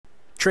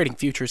Trading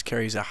futures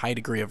carries a high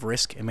degree of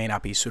risk and may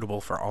not be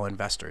suitable for all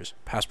investors.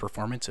 Past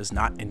performance is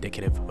not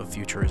indicative of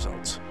future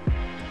results.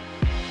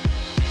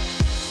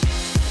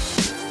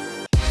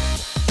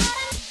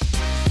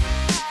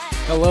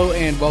 Hello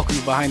and welcome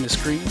to Behind the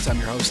Screens. I'm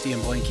your host, Ian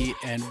Blanky,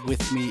 and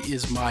with me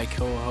is my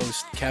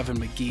co-host, Kevin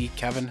McGee.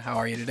 Kevin, how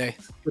are you today?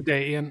 Good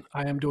day, Ian.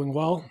 I am doing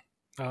well.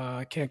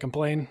 I can't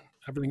complain.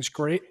 Everything's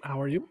great. How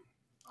are you?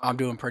 I'm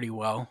doing pretty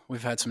well.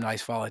 We've had some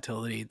nice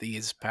volatility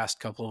these past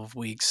couple of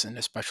weeks, and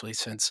especially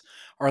since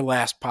our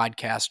last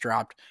podcast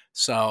dropped.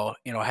 So,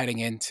 heading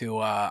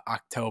into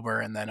October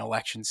and then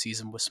election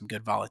season with some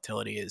good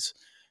volatility is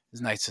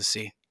nice to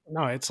see.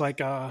 No, it's like,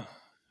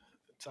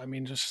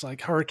 just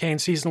like hurricane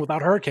season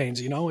without hurricanes,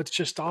 it's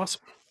just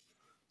awesome.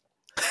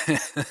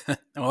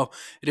 Well,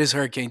 it is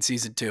hurricane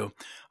season too.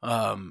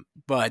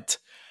 But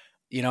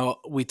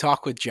we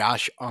talk with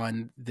Josh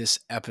on this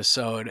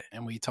episode,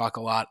 and we talk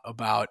a lot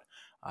about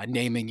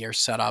naming your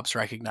setups,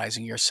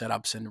 recognizing your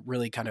setups, and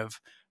really kind of,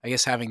 I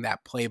guess, having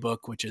that playbook,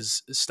 which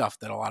is stuff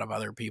that a lot of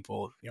other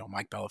people,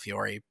 Mike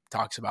Bellafiore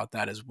talks about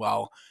that as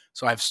well.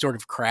 So I've sort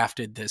of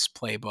crafted this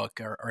playbook,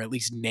 or at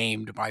least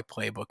named my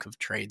playbook of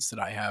trades that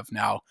I have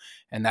now.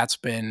 And that's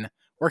been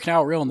working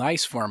out real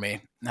nice for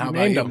me. How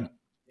about you? Them.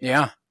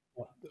 Yeah.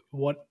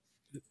 What?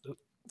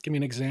 Give me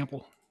an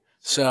example.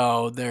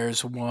 So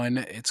there's one,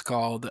 it's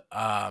called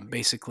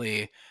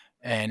basically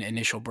an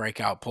initial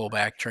breakout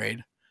pullback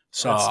trade.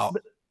 So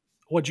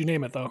what'd you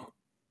name it though?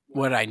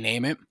 What did I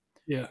name it?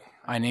 Yeah.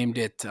 I named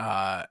it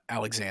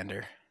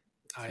Alexander.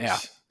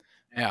 Nice.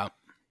 Yeah.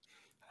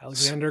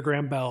 Alexander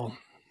Graham Bell.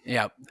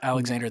 Yeah.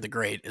 Alexander the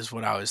Great is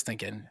what I was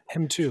thinking.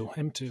 Him too.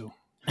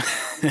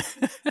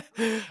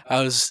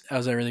 How's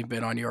everything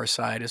been on your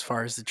side as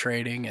far as the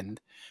trading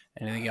and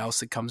anything else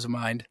that comes to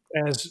mind?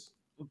 As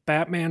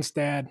Batman's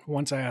dad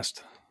once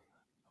asked,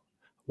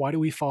 why do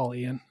we fall,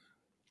 Ian?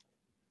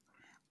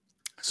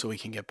 So we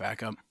can get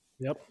back up.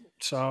 Yep.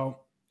 So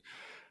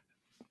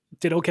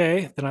did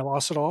okay, then I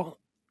lost it all,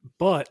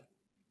 but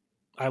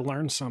I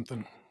learned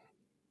something.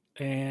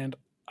 And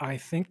I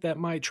think that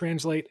might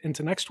translate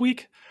into next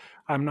week.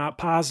 I'm not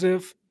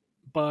positive,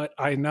 but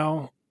I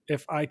know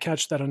if I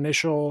catch that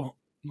initial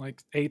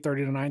like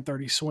 8:30 to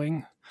 9:30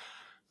 swing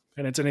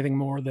and it's anything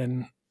more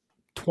than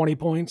 20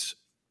 points,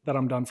 that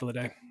I'm done for the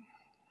day.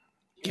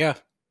 Yeah,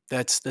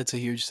 that's a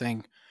huge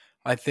thing.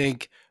 I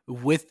think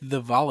with the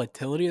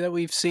volatility that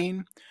we've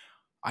seen,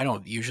 I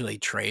don't usually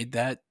trade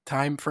that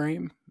time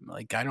frame.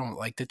 Like, I don't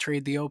like to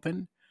trade the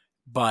open.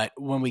 But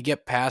when we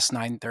get past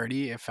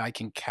 9:30, if I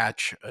can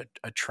catch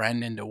a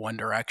trend into one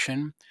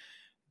direction,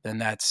 then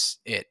that's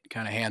it.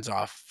 Kind of hands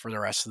off for the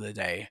rest of the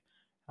day,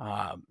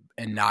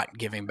 and not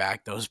giving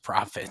back those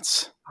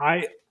profits.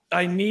 I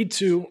need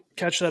to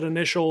catch that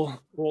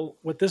initial. Well,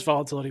 with this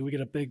volatility, we get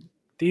a big,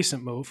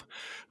 decent move.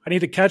 I need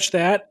to catch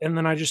that, and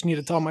then I just need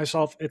to tell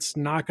myself it's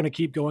not going to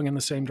keep going in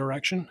the same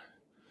direction.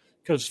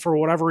 Because for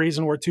whatever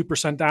reason, we're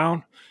 2%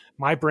 down.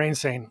 My brain's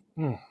saying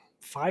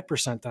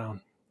 5%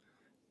 down.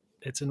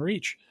 It's in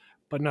reach.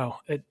 But no,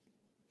 it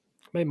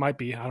might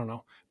be. I don't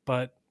know.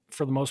 But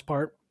for the most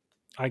part,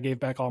 I gave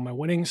back all my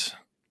winnings,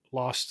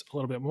 lost a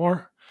little bit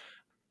more,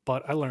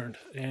 but I learned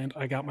and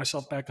I got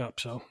myself back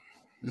up. So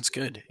that's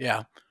good.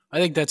 Yeah. I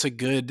think that's a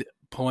good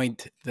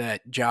point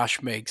that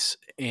Josh makes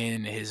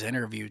in his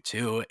interview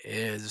too,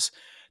 is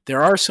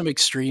there are some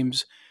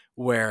extremes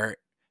where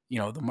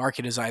the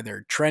market is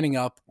either trending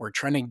up or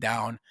trending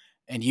down,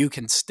 and you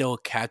can still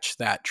catch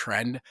that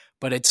trend.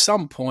 But at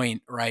some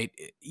point, right,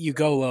 you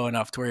go low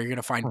enough to where you're going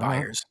to find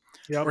buyers,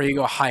 or you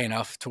go high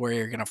enough to where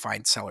you're going to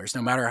find sellers,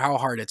 no matter how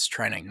hard it's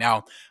trending.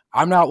 Now,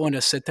 I'm not one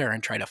to sit there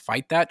and try to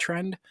fight that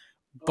trend,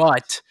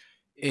 but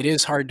it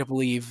is hard to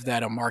believe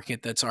that a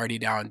market that's already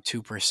down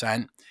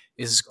 2%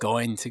 is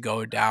going to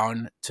go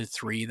down to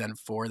 3, then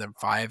 4, then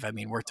 5. I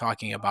mean, we're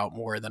talking about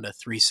more than a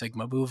 3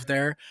 sigma move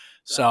there.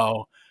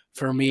 So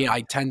for me,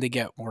 I tend to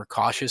get more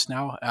cautious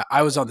now.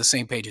 I was on the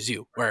same page as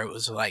you, where it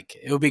was like,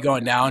 it would be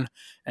going down,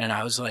 and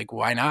I was like,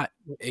 why not?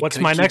 What's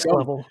my next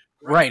level?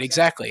 Right,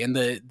 exactly. And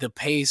the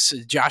pace,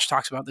 Josh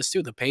talks about this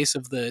too, the pace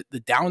of the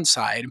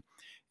downside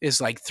is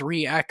like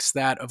 3x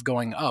that of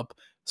going up.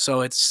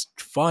 So it's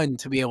fun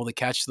to be able to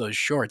catch those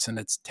shorts, and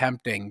it's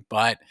tempting.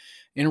 But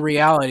in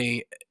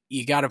reality,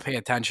 you got to pay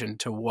attention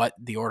to what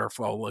the order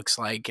flow looks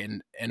like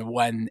and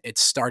when it's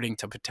starting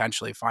to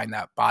potentially find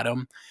that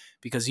bottom,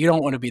 because you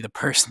don't want to be the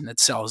person that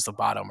sells the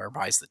bottom or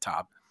buys the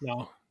top.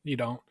 No, you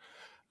don't.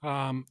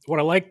 What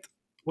I liked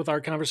with our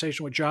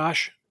conversation with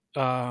Josh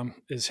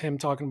is him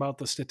talking about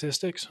the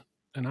statistics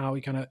and how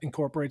he kind of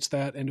incorporates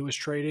that into his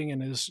trading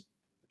and his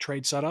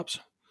trade setups.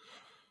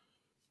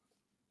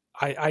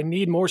 I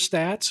need more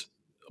stats,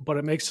 but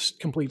it makes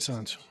complete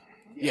sense.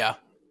 Yeah,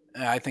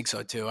 I think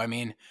so too. I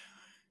mean,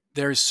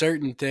 there's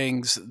certain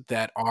things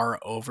that are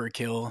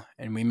overkill,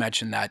 and we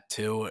mentioned that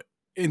too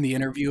in the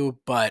interview,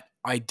 but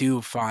I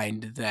do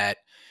find that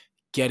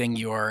getting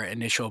your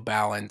initial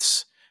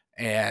balance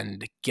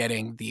and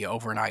getting the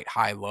overnight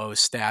high-low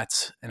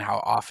stats and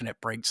how often it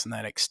breaks and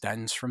then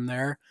extends from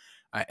there,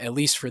 at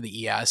least for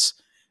the ES,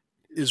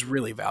 is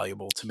really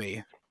valuable to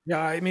me. Yeah,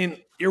 I mean,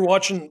 you're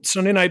watching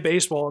Sunday Night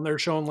Baseball, and they're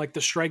showing like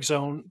the strike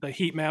zone, the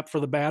heat map for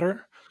the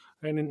batter,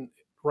 and then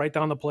right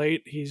down the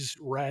plate, he's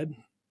red,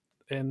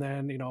 and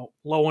then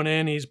low and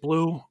in, he's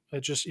blue.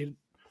 It just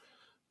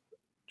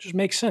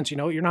makes sense.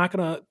 You're not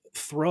going to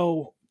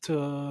throw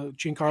to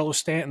Giancarlo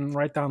Stanton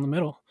right down the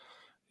middle.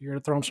 You're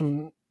going to throw him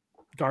some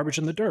garbage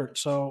in the dirt.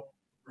 So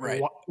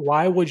Right.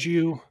 why would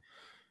you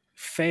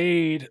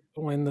fade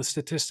when the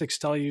statistics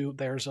tell you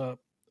there's a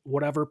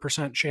whatever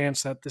percent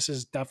chance that this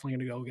is definitely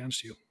going to go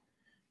against you?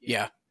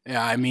 Yeah.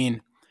 Yeah. I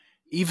mean,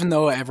 even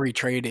though every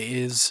trade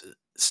is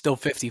still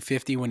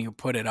 50-50 when you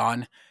put it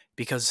on,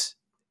 because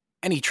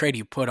any trade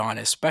you put on,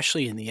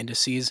 especially in the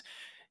indices,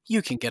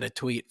 you can get a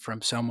tweet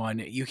from someone,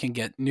 you can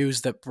get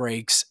news that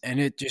breaks, and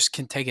it just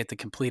can take it the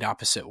complete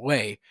opposite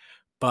way.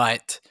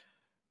 But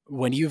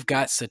when you've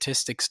got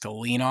statistics to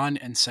lean on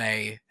and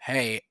say,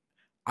 hey,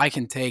 I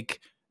can take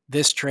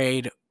this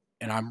trade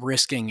and I'm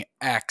risking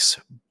X,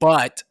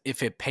 but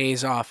if it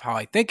pays off how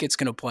I think it's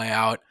going to play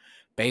out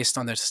based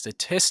on the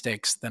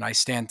statistics, then I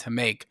stand to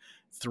make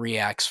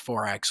 3X,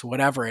 4X,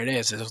 whatever it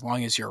is, as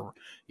long as your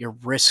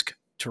risk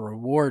to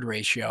reward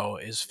ratio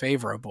is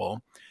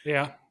favorable.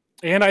 Yeah.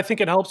 And I think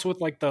it helps with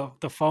like the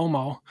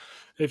FOMO.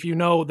 If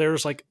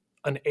there's like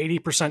an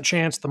 80%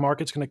 chance the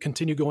market's going to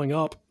continue going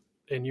up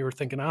and you're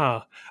thinking,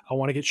 I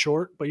want to get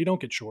short, but you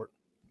don't get short.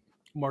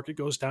 Market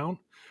goes down.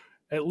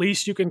 At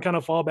least you can kind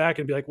of fall back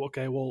and be like, well,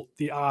 okay, well,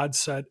 the odds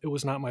said it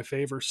was not my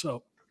favor.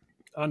 So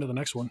on to the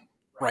next one.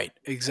 Right,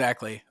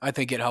 exactly. I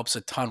think it helps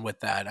a ton with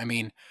that. I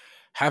mean,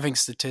 having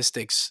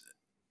statistics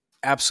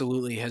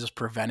absolutely has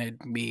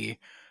prevented me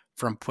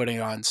from putting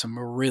on some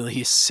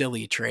really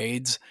silly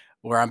trades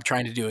where I'm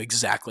trying to do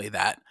exactly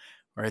that.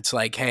 Where it's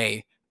like,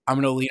 hey, I'm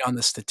going to lean on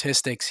the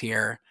statistics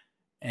here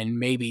and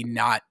maybe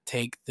not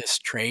take this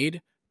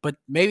trade, but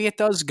maybe it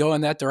does go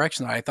in that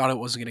direction that I thought it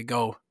was going to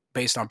go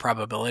based on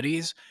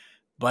probabilities.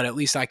 But at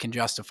least I can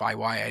justify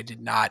why I did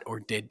not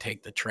or did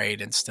take the trade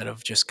instead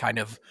of just kind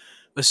of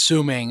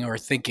assuming or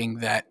thinking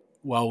that,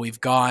 well, we've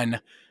gone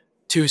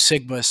 2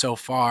 sigma so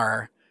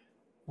far,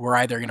 we're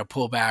either going to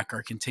pull back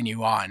or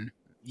continue on.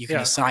 You can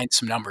Yeah. assign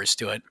some numbers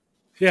to it.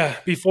 Yeah.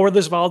 Before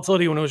this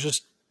volatility, when it was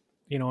just,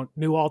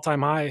 new all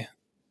time high,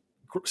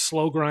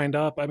 slow grind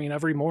up. I mean,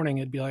 every morning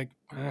it'd be like,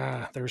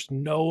 there's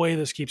no way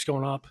this keeps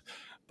going up.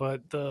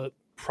 But the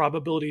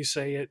probabilities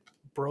say it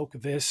broke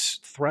this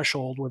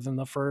threshold within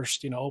the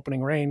first,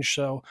 opening range.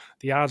 So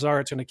the odds are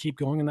it's going to keep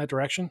going in that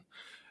direction.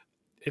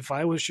 If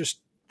I was just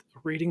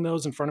reading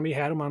those in front of me,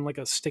 had them on like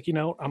a sticky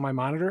note on my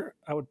monitor,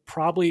 I would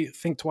probably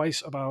think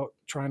twice about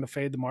trying to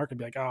fade the market and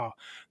be like,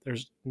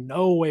 there's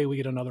no way we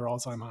get another all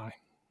time high.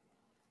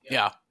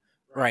 Yeah,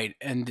 right.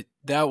 And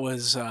that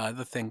was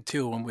the thing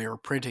too when we were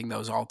printing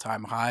those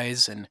all-time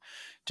highs, and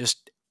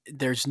just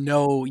you're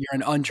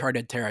in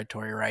uncharted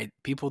territory, right?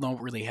 People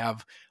don't really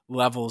have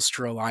levels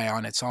to rely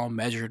on. It's all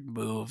measured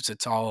moves.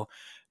 It's all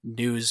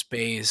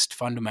news-based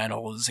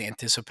fundamentals,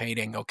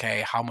 anticipating,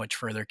 okay, how much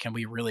further can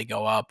we really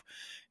go up?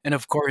 And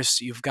of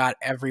course, you've got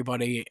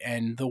everybody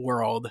in the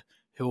world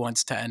who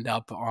wants to end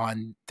up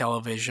on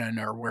television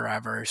or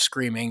wherever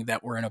screaming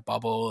that we're in a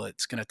bubble,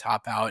 it's going to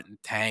top out and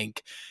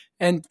tank.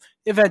 And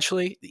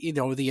eventually,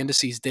 the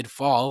indices did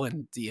fall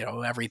and,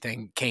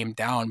 everything came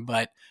down.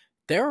 But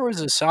there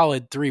was a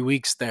solid 3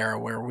 weeks there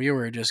where we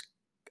were just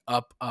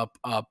up, up,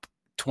 up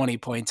 20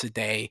 points a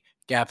day,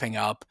 gapping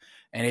up.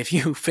 And if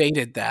you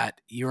faded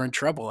that, you were in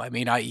trouble. I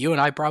mean, you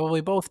and I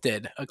probably both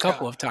did a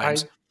couple of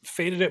times. I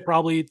faded it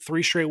probably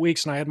 3 straight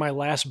weeks, and I had my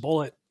last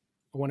bullet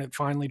when it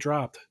finally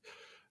dropped,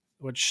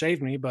 which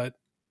saved me. But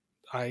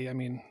I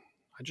mean,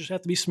 I just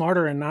have to be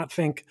smarter and not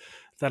think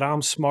that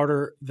I'm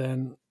smarter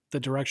than the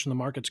direction the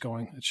market's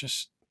going.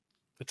 It's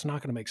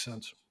not going to make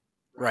sense.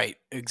 Right,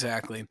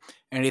 exactly.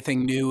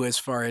 Anything new as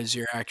far as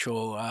your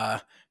actual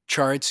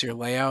charts, your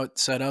layout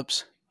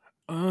setups?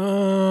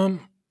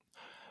 Um,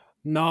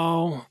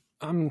 no,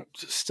 I'm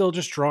still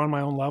just drawing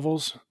my own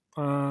levels.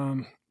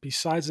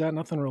 Besides that,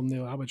 nothing real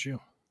new. How about you?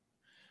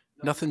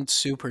 Nothing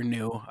super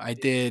new. I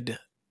did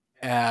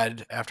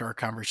add, after our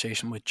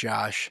conversation with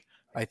Josh,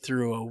 I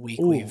threw a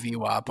weekly Ooh,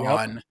 VWAP yep.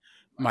 on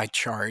my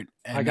chart,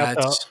 I and got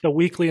the that's, the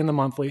weekly and the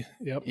monthly.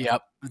 Yep.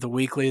 yep, the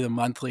weekly, the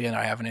monthly, and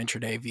I have an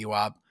intraday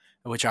VWAP,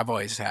 which I've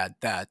always had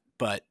that,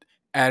 but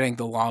adding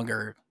the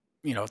longer,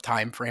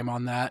 time frame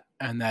on that,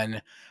 and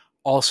then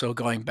also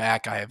going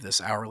back, I have this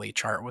hourly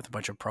chart with a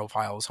bunch of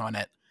profiles on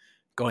it.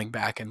 Going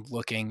back and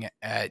looking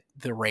at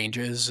the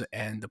ranges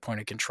and the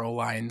point of control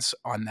lines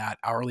on that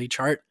hourly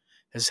chart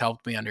has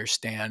helped me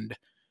understand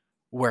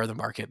where the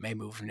market may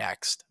move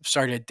next. I've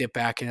started to dip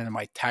back into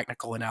my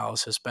technical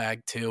analysis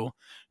bag too,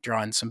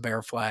 drawing some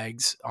bear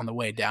flags on the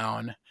way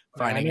down, I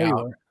finding know you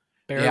out.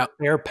 were Yeah,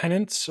 bear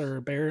pennants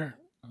or bear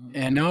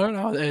and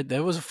no,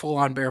 there was a full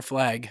on bear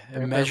flag, a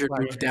bear measured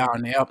flag. move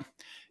down. Yep,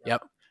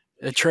 yep.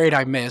 A trade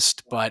I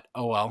missed, but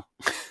oh well.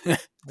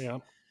 Yeah.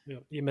 Yeah.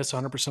 You miss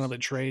 100% of the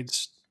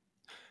trades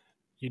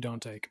you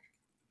don't take.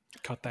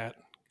 Cut that.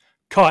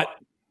 Cut.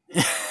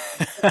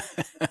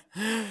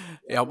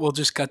 Yeah, we'll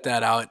just cut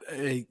that out.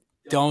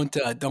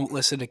 don't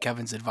listen to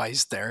Kevin's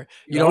advice there.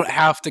 You don't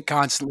have to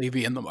constantly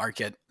be in the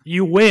market.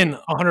 You win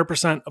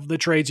 100% of the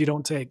trades you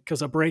don't take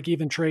because a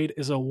break-even trade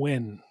is a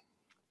win.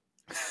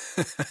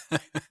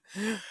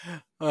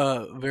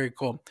 Very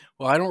cool.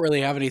 Well, I don't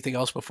really have anything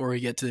else before we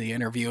get to the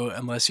interview,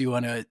 unless you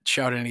want to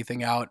shout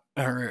anything out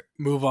or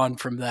move on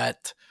from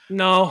that.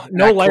 No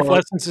life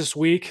lessons this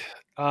week,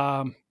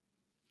 or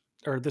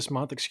this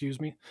month, excuse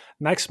me.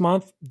 Next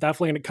month,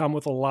 definitely going to come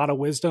with a lot of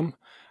wisdom.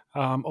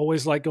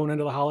 Always like going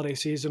into the holiday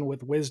season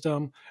with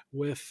wisdom,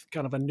 with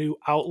kind of a new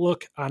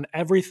outlook on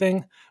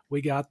everything.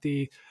 We got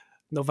the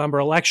November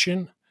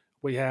election.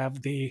 We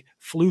have the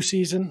flu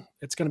season.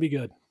 It's going to be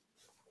good.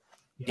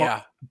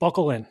 Yeah.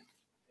 Buckle in.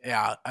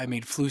 Yeah. I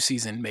mean, flu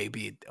season may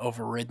be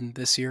overridden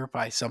this year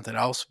by something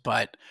else,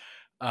 but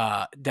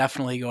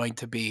definitely going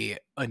to be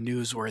a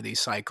newsworthy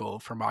cycle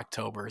from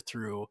October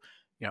through,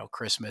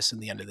 Christmas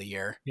and the end of the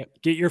year.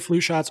 Yep. Get your flu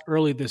shots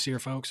early this year,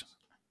 folks.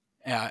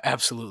 Yeah,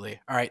 absolutely.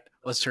 All right,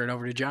 let's turn it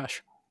over to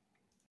Josh.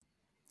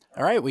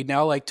 All right, we'd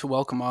now like to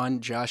welcome on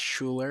Josh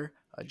Schuler.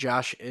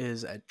 Josh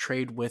is at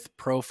Trade With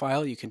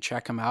Profile. You can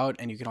check him out,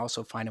 and you can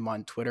also find him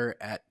on Twitter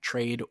at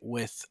Trade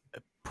With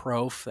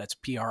Prof. That's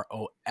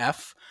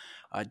PROF.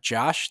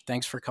 Josh,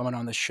 thanks for coming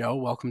on the show.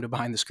 Welcome to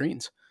Behind the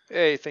Screens.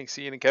 Hey, thanks,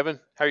 Ian and Kevin.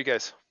 How are you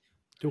guys?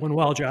 Doing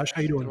well, Josh.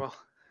 How you doing? Well,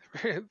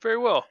 very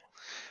well,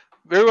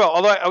 very well.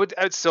 Although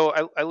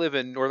I live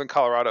in northern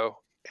Colorado,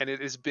 and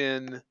it has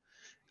been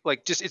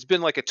it's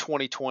been like a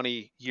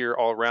 2020 year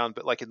all around.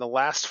 But like in the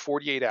last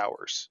 48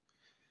 hours,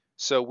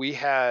 so we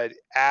had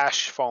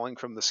ash falling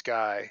from the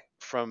sky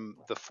from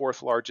the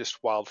fourth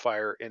largest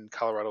wildfire in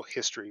Colorado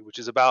history, which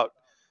is about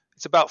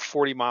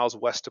 40 miles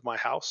west of my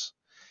house.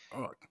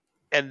 Oh.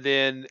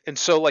 And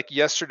so like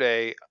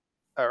yesterday,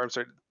 or I'm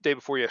sorry, day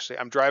before yesterday,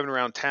 I'm driving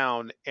around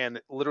town,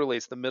 and literally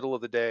it's the middle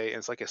of the day,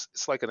 and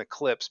it's like an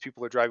eclipse.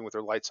 People are driving with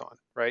their lights on,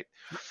 right?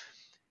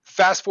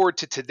 Fast forward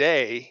to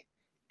today,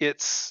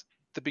 it's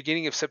the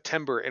beginning of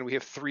September, and we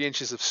have 3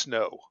 inches of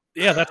snow.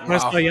 Yeah, that's what I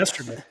saw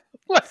yesterday.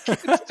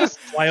 It's just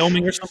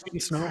Wyoming or something,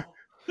 snow.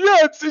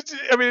 Yeah,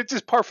 it's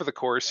just par for the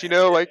course,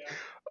 like.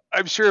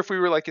 I'm sure if we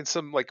were like in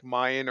some like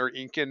Mayan or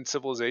Incan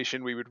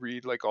civilization, we would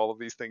read like all of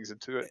these things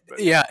into it. But.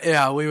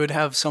 Yeah, we would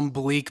have some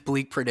bleak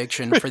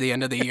prediction for the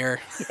end of the year.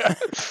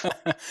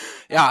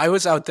 Yeah, I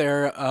was out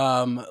there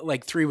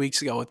like 3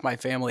 weeks ago with my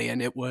family,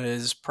 and it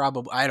was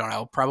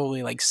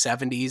probably like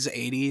 70s,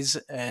 80s,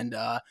 and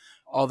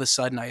all of a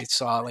sudden I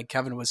saw, like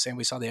Kevin was saying,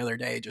 we saw the other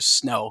day, just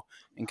snow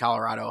in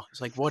Colorado. It's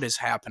like, what is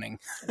happening?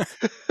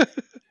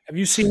 Have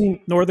you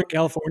seen Northern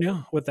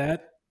California with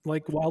that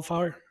like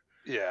wildfire?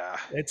 Yeah,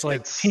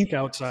 it's pink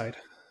outside.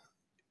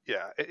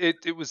 Yeah,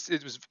 it was.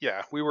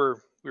 Yeah, we were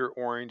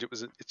orange.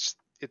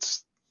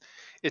 It's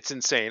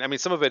insane. I mean,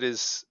 some of it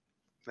is,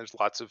 there's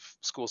lots of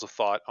schools of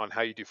thought on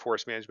how you do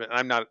forest management. And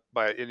I'm not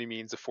by any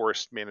means a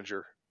forest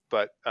manager,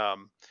 but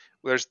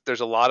there's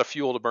a lot of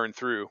fuel to burn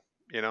through,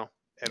 and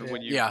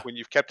when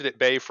you've kept it at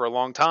bay for a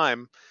long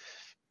time,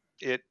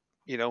 it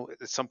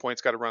at some point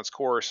it's got to run its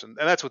course, and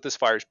that's what this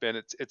fire's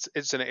been.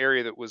 It's an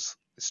area that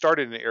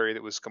started in an area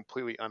that was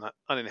completely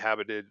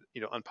uninhabited,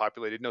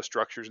 unpopulated, no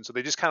structures, and so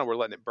they just kind of were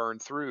letting it burn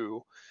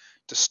through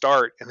to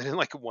start, and then in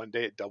like one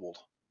day it doubled.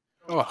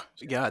 Oh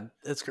God,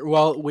 that's great.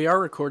 Well, we are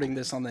recording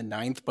this on the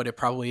 9th, but it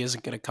probably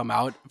isn't going to come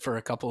out for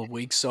a couple of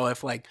weeks. So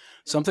if like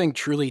something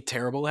truly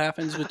terrible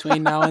happens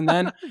between now and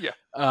then,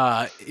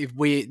 if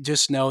we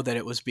just know that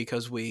it was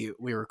because we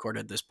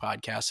recorded this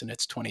podcast and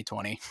it's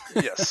 2020.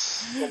 Yes,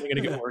 it's only going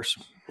to get worse.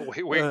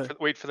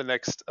 Wait for the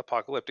next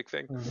apocalyptic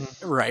thing.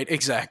 Mm-hmm. Right,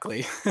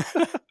 exactly.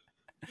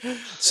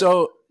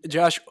 So,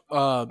 Josh,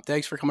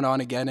 thanks for coming on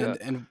again.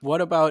 And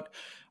what about?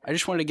 I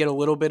just wanted to get a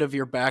little bit of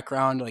your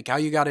background, like how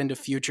you got into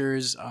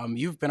futures.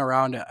 You've been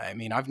around, I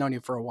mean, I've known you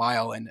for a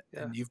while, and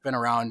you've been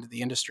around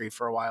the industry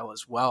for a while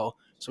as well.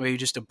 So maybe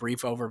just a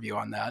brief overview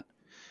on that.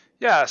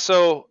 Yeah.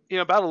 So,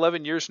 about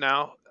 11 years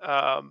now.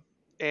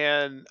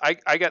 And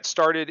I got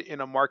started in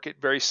a market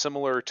very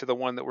similar to the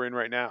one that we're in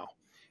right now.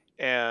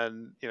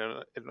 And,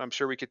 I'm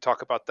sure we could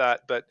talk about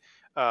that. But,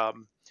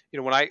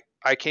 when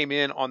I came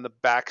in on the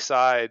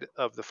backside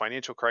of the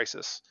financial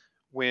crisis,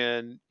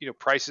 when,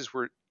 prices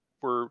were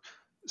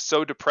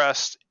so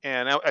depressed,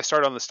 and I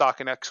started on the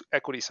stock and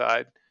equity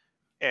side,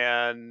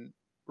 and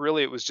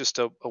really it was just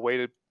a way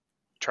to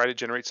try to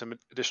generate some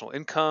additional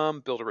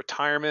income, build a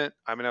retirement.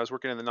 I mean, I was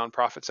working in the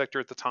nonprofit sector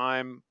at the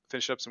time,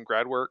 finishing up some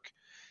grad work,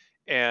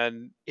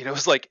 and it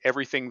was like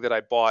everything that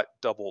I bought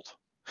doubled.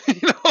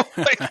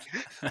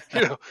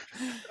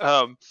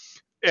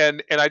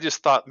 And I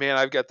just thought, man,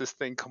 I've got this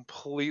thing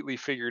completely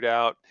figured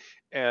out,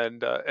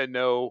 and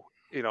know,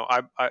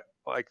 I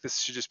like this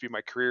should just be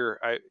my career.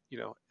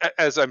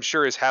 As I'm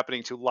sure is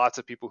happening to lots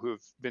of people who have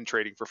been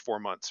trading for 4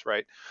 months,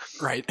 right?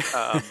 Right.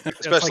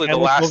 Especially like the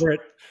last.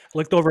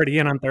 Looked over at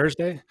Ian on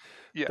Thursday.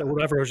 Yeah.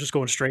 Whatever was just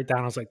going straight down.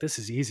 I was like, this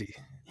is easy.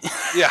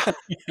 Yeah.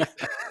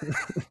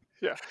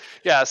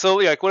 Yeah. So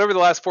like whatever the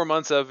last 4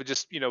 months of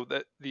just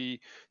the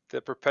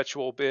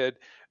perpetual bid.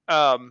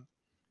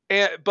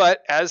 But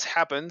as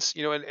happens,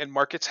 and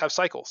markets have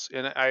cycles,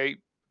 and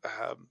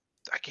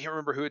I can't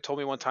remember who had told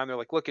me one time. They're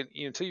like, look,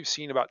 until you've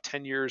seen about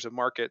 10 years of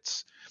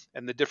markets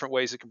and the different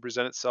ways it can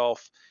present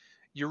itself,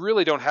 you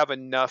really don't have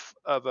enough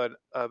of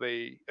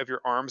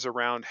your arms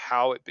around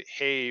how it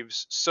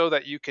behaves so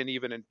that you can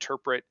even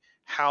interpret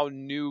how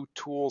new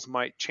tools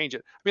might change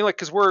it. I mean, like,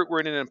 because we're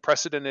in an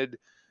unprecedented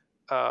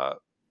uh,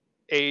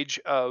 age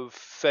of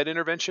Fed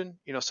intervention,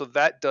 so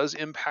that does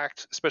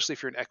impact, especially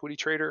if you're an equity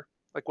trader,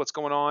 like what's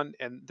going on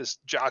and this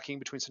jockeying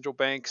between central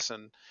banks.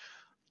 And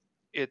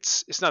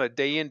it's not a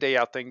day in day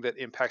out thing that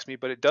impacts me,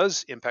 but it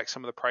does impact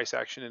some of the price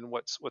action and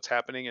what's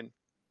happening.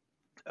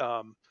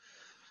 And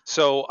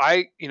so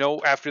I,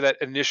 after that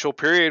initial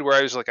period where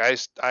I was like,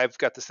 I've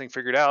got this thing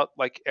figured out,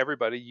 like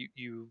everybody,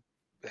 you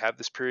have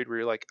this period where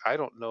you're like, I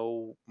don't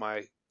know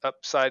my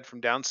upside from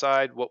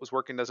downside, what was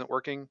working, doesn't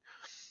working.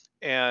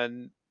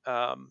 And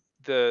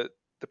the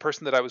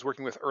person that I was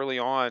working with early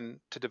on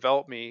to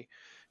develop me,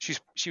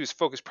 she was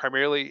focused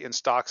primarily in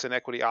stocks and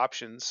equity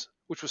options,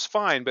 which was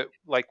fine. But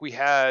like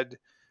at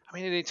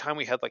any time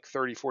we had like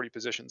 30, 40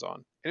 positions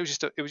on, and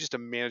it was just a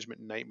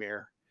management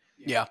nightmare.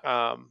 Yeah.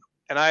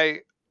 And I,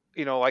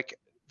 like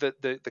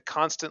the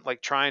constant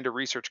like trying to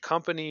research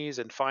companies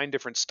and find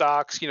different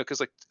stocks, because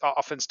like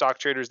often stock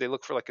traders, they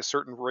look for like a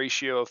certain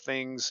ratio of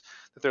things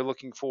that they're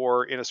looking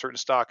for in a certain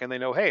stock, and they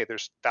know, hey,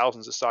 there's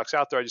thousands of stocks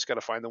out there. I just got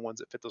to find the ones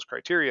that fit those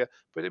criteria.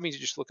 But it means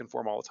you're just looking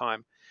for them all the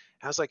time.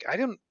 And I was like, I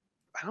don't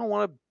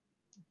want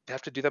to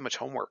have to do that much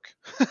homework.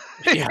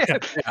 Yeah.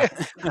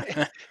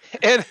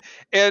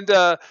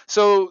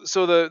 So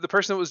the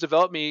person that was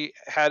developed me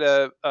had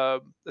a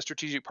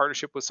strategic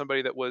partnership with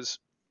somebody that was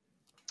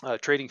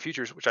trading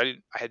futures, which I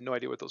had no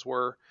idea what those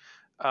were.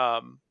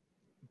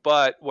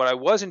 But what I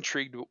was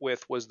intrigued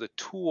with was the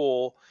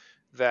tool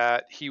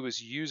that he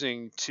was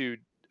using to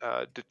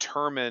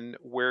determine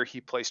where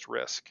he placed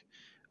risk,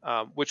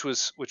 which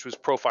was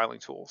profiling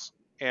tools.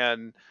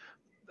 And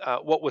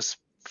what was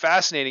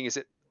fascinating is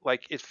it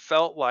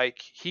felt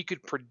like he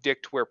could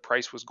predict where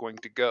price was going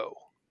to go.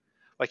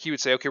 Like he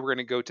would say, okay, we're going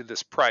to go to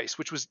this price,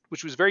 which was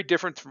very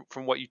different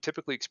from what you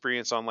typically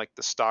experience on like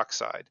the stock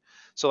side.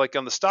 So like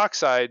on the stock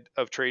side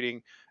of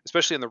trading,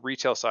 especially on the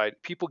retail side,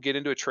 people get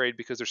into a trade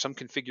because there's some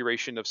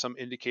configuration of some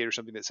indicator,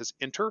 something that says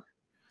enter,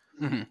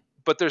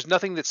 but there's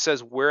nothing that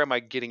says where am I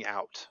getting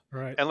out.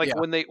 Right. And like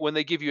when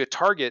they give you a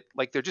target,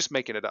 like they're just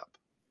making it up.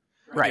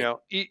 Right.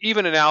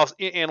 Even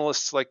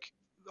analysts like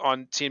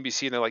on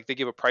CNBC, and they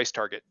give a price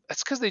target.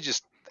 That's because they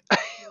just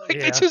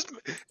they just pulled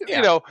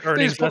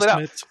it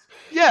out.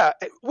 Yeah,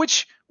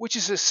 which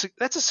is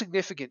that's a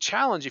significant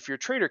challenge if you're a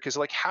trader, because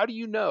like how do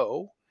you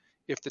know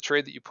if the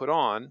trade that you put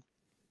on,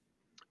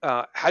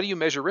 how do you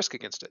measure risk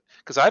against it?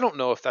 Because I don't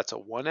know if that's a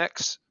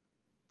 1x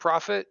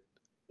profit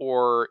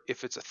or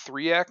if it's a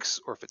 3x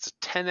or if it's a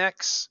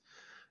 10x.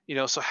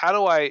 So how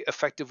do I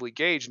effectively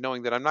gauge,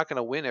 knowing that I'm not going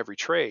to win every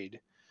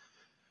trade?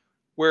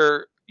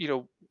 Where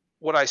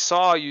what I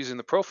saw using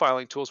the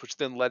profiling tools, which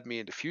then led me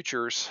into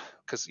futures,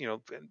 because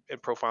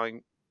and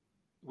profiling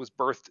was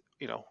birthed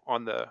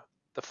on the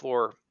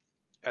floor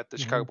at the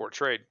Chicago Board of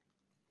Trade.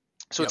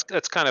 So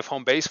that's kind of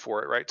home base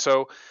for it, right?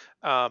 So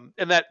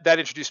and that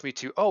introduced me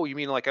to, oh, you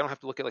mean like I don't have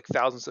to look at like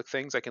thousands of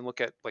things, I can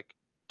look at like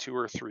 2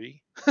 or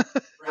 3.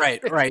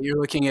 Right. You're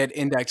looking at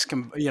index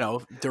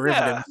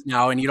derivatives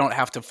now, and you don't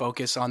have to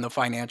focus on the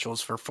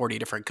financials for 40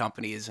 different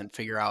companies and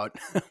figure out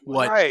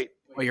what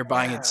you're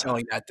buying and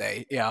selling that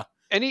day. Yeah.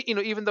 And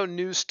even though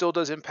news still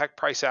does impact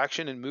price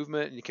action and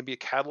movement, and it can be a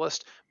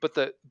catalyst, but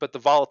the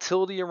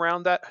volatility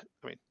around that,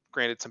 I mean,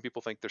 granted, some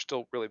people think they're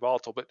still really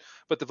volatile,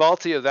 but the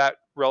volatility of that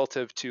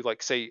relative to,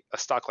 like, say, a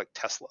stock like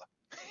Tesla,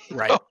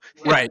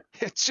 right?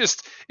 It's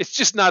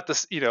just not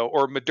this,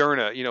 or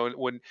Moderna.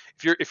 When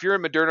if you're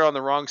in Moderna on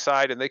the wrong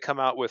side and they come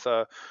out with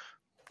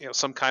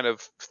some kind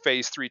of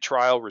phase 3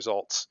 trial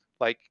results,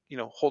 like,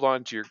 hold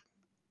on to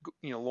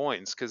your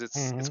loins, because it's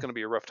going to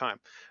be a rough time.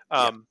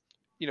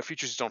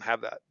 Futures don't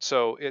have that,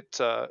 so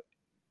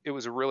it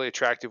was a really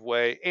attractive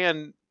way,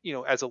 and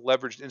as a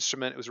leveraged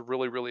instrument, it was a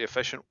really, really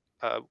efficient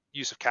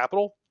use of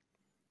capital,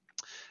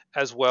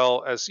 as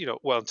well as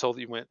until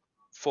you went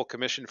full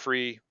commission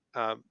free.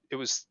 It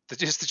was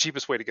just the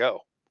cheapest way to go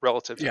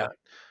relative to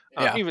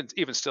that.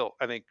 Even still,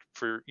 I think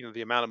for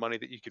the amount of money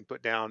that you can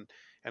put down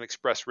and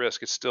express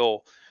risk, it's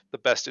still the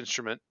best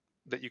instrument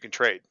that you can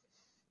trade.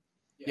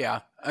 Yeah,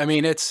 I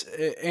mean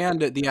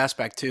and the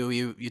aspect too.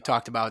 You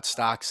talked about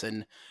stocks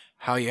and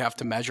how you have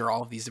to measure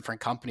all of these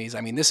different companies.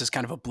 I mean, this is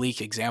kind of a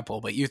bleak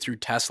example, but you threw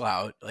Tesla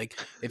out. Like,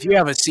 if you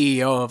have a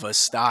CEO of a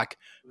stock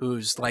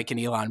who's like an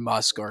Elon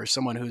Musk or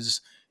someone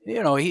who's,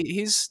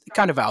 he's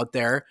kind of out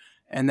there,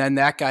 and then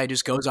that guy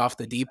just goes off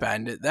the deep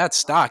end, that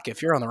stock,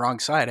 if you're on the wrong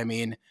side, I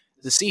mean,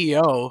 the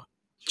CEO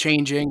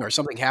changing or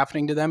something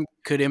happening to them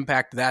could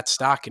impact that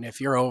stock. And if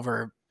you're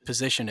over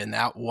positioned in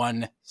that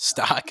one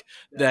stock,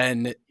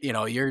 then,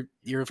 you're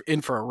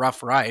in for a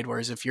rough ride.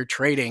 Whereas if you're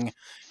trading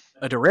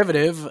a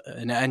derivative,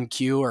 an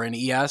NQ or an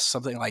ES,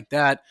 something like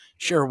that,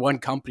 sure, one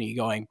company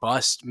going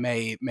bust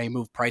may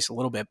move price a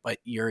little bit, but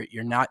you're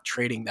not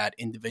trading that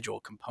individual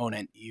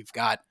component. You've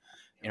got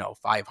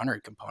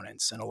 500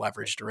 components in a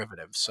leveraged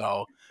derivative.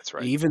 So That's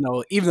right. even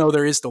though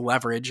there is the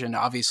leverage, and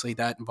obviously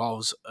that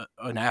involves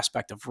an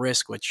aspect of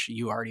risk, which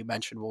you already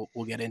mentioned,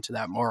 we'll get into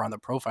that more on the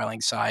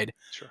profiling side.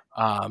 Sure.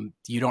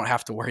 You don't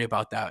have to worry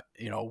about that,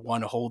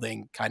 one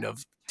holding kind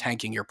of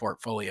tanking your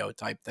portfolio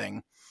type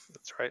thing.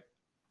 That's right.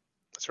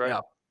 That's right.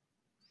 Yeah.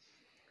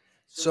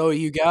 So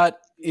you got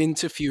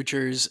into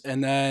futures,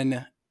 and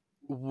then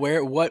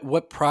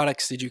what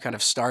products did you kind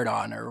of start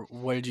on, or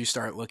what did you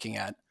start looking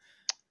at?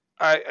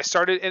 I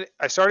started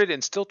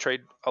and still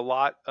trade a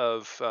lot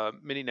of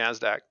mini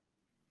Nasdaq.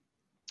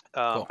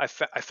 Cool. I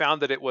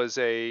found that it was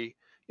and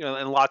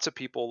lots of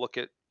people look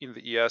at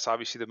the ES,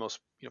 obviously the most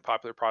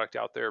popular product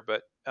out there.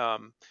 But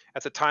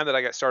at the time that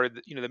I got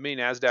started, the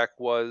mini Nasdaq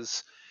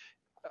was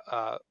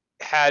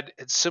had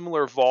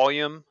similar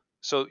volume.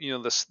 So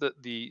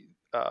the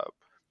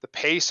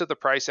pace of the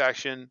price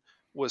action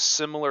was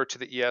similar to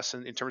the ES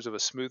in terms of a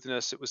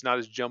smoothness. It was not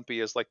as jumpy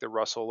as like the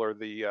Russell or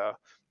the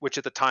which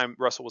at the time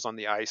Russell was on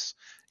the ice,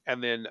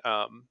 and then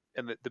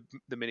and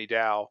the mini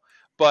Dow,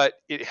 but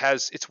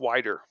it's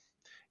wider,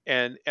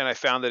 and I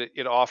found that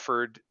it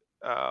offered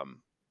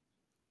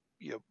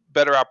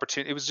better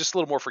opportunity. It was just a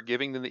little more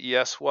forgiving than the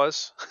ES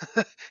was,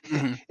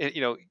 Mm-hmm.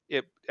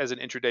 it as an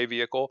intraday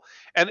vehicle,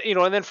 and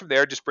then from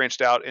there just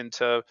branched out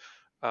into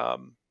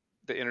the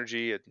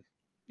energy and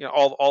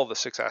all the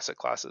 6 asset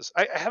classes.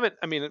 I haven't.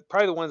 I mean,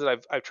 probably the ones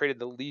that I've traded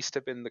the least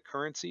have been the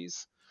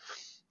currencies.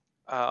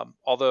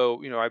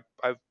 Although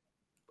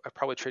I've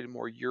probably traded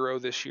more euro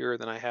this year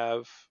than I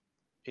have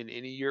in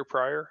any year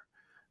prior.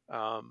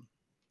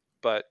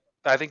 But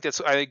I think that's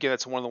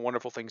one of the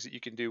wonderful things that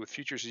you can do with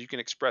futures is you can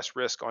express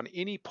risk on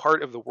any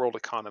part of the world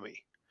economy.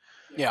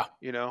 Yeah.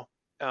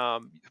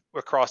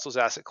 Across those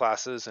asset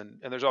classes, and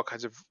there's all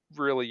kinds of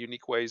really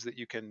unique ways that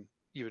you can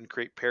even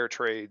create pair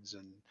trades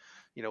and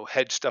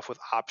hedge stuff with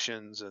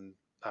options, and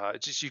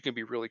you can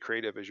be really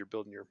creative as you're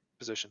building your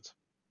positions.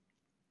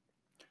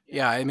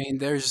 Yeah, I mean,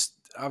 there's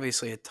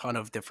obviously a ton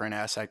of different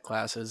asset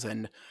classes,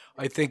 and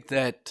I think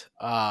that,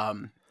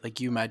 like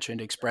you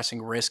mentioned,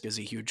 expressing risk is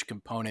a huge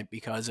component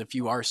because if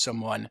you are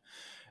someone,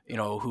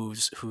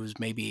 who's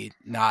maybe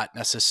not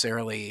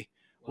necessarily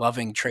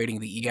loving trading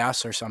the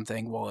ES or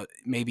something, well,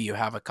 maybe you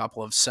have a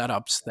couple of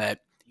setups that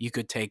you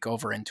could take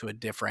over into a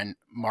different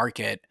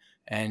market,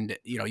 and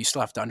you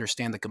still have to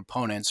understand the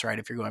components, right?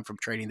 If you're going from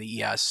trading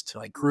the ES to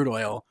like crude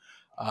oil,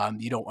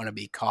 you don't want to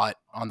be caught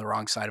on the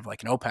wrong side of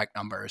like an OPEC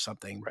number or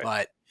something, Right.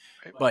 but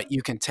Right.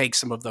 you can take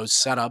some of those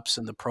setups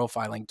and the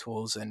profiling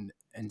tools and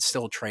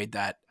still trade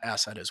that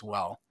asset as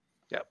well.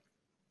 Yep.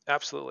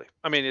 Absolutely.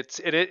 I mean,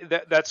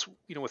 that's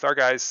with our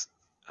guys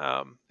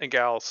and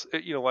gals,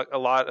 like a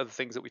lot of the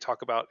things that we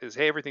talk about is,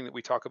 hey, everything that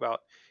we talk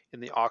about in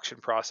the auction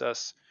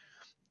process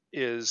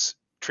is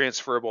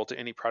transferable to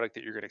any product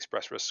that you're going to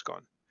express risk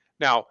on.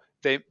 Now,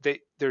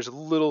 there's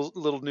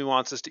little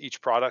nuances to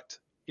each product.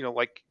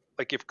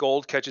 Like if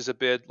gold catches a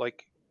bid,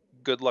 like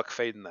good luck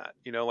fading that.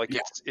 Like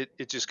Yeah.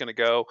 it's just going to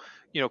go.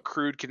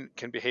 Crude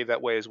can behave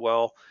that way as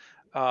well.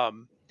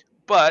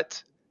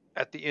 But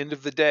at the end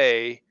of the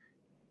day,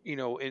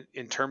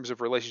 in terms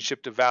of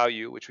relationship to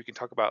value, which we can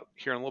talk about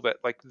here in a little bit,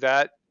 like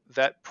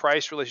that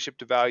price relationship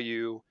to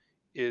value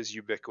is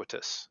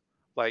ubiquitous.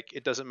 Like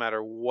it doesn't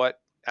matter what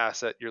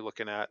asset you're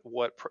looking at,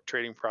 what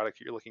trading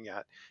product you're looking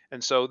at.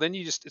 And so then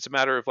it's a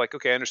matter of like,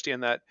 okay, I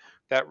understand that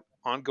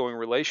ongoing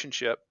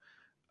relationship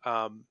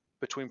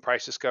between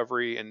price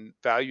discovery and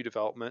value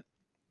development,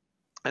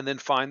 and then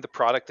find the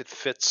product that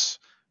fits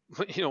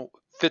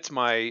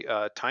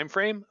my time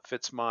frame,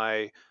 fits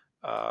my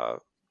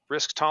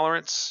risk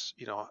tolerance,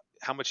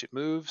 how much it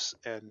moves,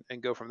 and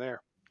go from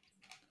there.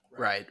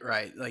 Right.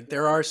 Like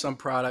there are some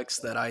products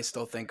that I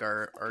still think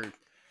are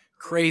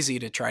crazy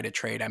to try to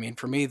trade. I mean,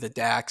 for me, the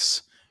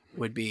DAX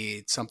would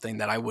be something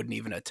that I wouldn't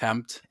even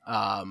attempt.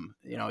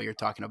 You're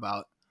talking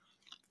about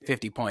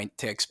 50-point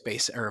ticks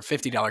or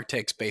 $50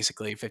 ticks,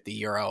 basically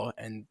 €50.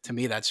 And to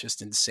me, that's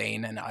just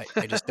insane. And I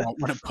just don't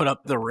want to put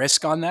up the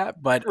risk on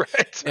that, but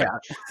Right.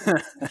 yeah.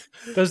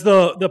 Does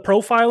the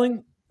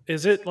profiling,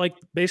 is it like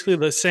basically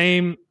the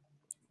same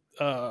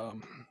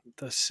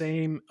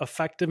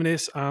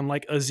effectiveness on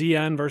like a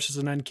ZN versus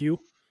an NQ?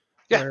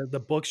 Yeah. Where the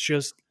book's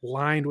just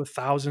lined with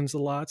thousands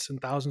of lots and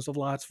thousands of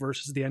lots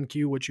versus the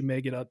NQ, which you may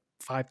get a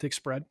 5-tick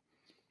spread.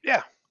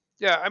 Yeah.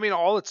 I mean,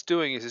 all it's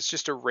doing is it's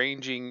just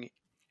arranging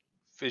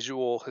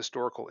visual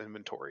historical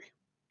inventory,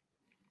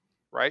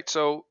 right?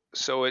 So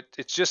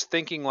it's just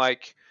thinking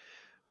like,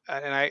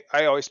 and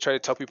I always try to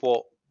tell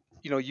people,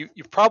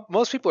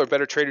 most people are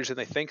better traders than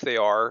they think they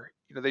are.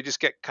 They just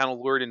get kind of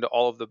lured into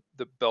all of the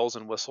bells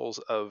and whistles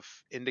of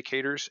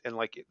indicators, and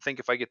like think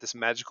if I get this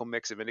magical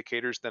mix of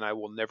indicators, then I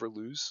will never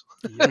lose.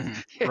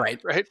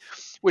 Right. Right.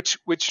 Which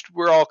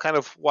we're all kind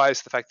of wise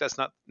to the fact that's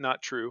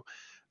not true.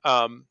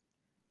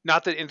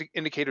 Not that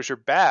indicators are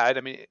bad.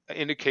 I mean,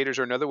 indicators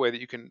are another way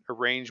that you can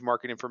arrange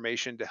market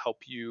information to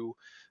help you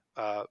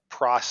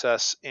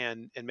process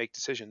and make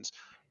decisions.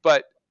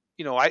 But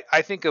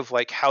I think of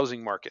like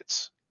housing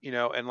markets,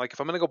 and like if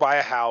I'm going to go buy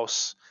a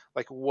house,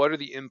 like what are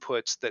the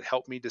inputs that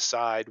help me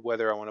decide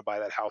whether I want to buy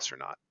that house or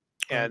not?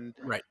 And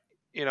Right.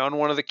 and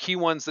one of the key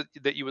ones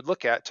that you would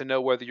look at to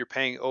know whether you're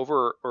paying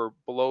over or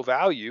below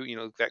value,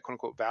 that quote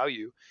unquote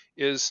value,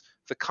 is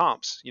the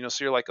comps.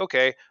 So you're like,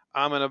 okay,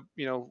 I'm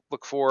gonna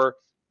look for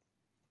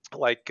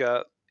like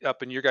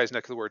up in your guys'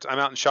 neck of the woods. I'm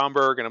out in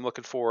Schaumburg and I'm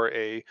looking for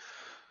a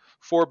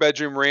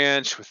 4-bedroom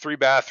ranch with 3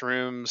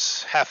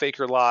 bathrooms,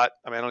 half-acre lot.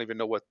 I mean, I don't even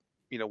know what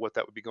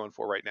that would be going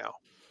for right now.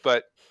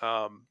 But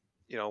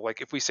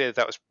like if we say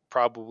that was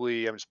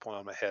probably, I'm just pulling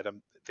on my head,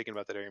 I'm thinking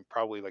about that area,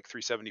 probably like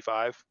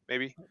 375,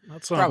 maybe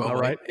That sounds about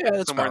Probably. right. Yeah,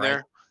 that's somewhere in about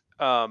right.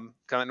 there,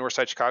 kind of north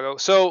side Chicago.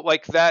 So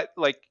like that,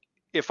 like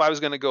if I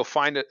was going to go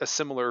find a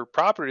similar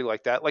property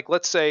like that, like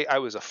let's say I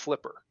was a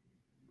flipper,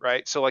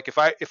 right? So like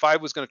if I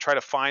was going to try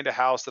to find a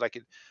house that I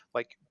could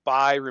like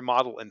buy,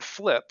 remodel, and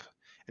flip,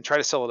 and try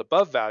to sell it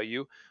above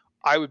value,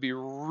 I would be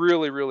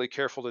really, really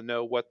careful to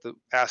know what the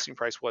asking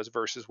price was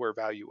versus where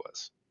value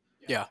was.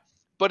 Yeah.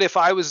 But if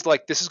I was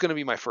like, this is going to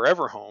be my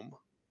forever home,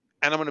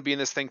 and I'm going to be in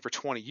this thing for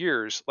 20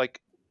 years,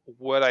 like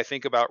what I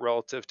think about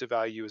relative to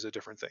value is a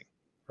different thing.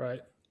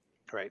 Right.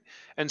 Right.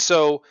 And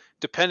so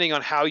depending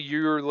on how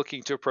you're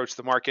looking to approach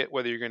the market,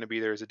 whether you're going to be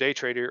there as a day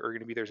trader or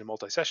going to be there as a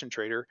multi-session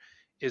trader,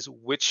 is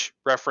which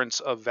reference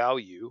of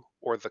value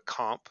or the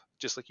comp,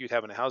 just like you'd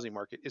have in a housing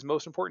market, is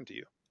most important to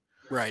you.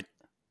 Right.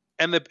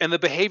 And the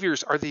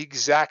behaviors are the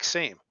exact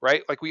same,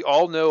 right? Like we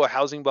all know a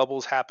housing bubble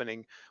is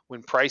happening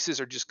when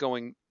prices are just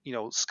going,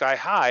 sky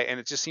high,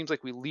 and it just seems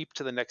like we leap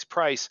to the next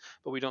price,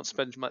 but we don't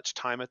spend much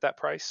time at that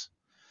price.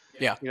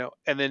 Yeah.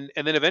 And then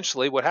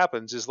eventually what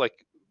happens is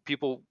like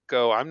people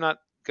go, I'm not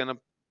going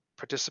to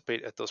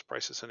participate at those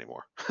prices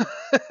anymore.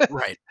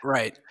 Right.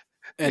 Right.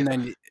 Yeah. And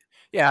then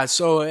yeah,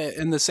 so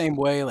in the same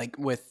way, like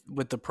with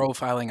the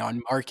profiling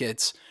on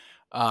markets,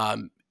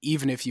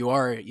 even if you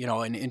are, an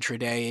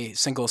intraday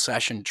single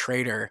session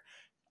trader,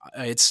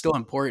 it's still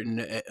important,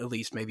 at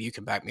least maybe you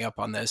can back me up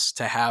on this,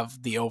 to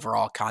have the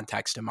overall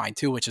context in mind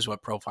too, which is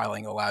what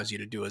profiling allows you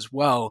to do as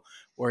well,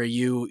 where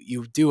you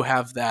do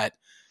have that,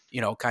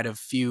 kind of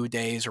few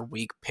days or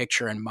week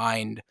picture in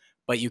mind,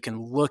 but you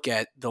can look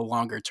at the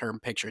longer term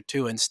picture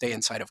too and stay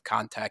inside of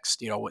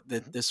context.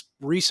 This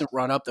recent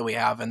run up that we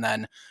have, and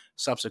then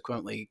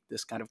subsequently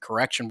this kind of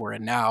correction we're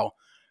in now.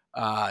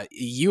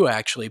 You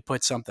actually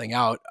put something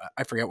out.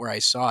 I forget where I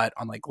saw it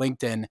on like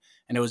LinkedIn,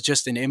 and it was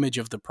just an image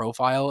of the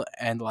profile,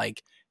 and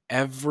like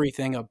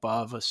everything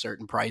above a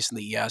certain price in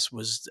the ES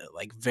was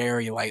like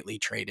very lightly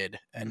traded.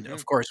 And Mm-hmm.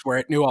 of course, we're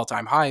at new all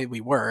time high. We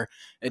were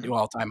at Mm-hmm. new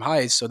all time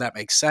highs, so that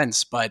makes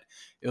sense. But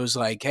it was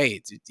like,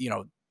 hey,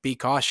 be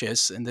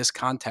cautious in this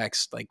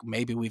context. Like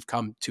maybe we've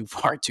come too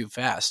far too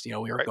fast. We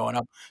were Right. going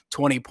up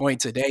 20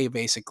 points a day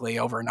basically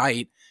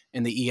overnight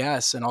in the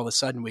ES, and all of a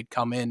sudden we'd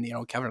come in,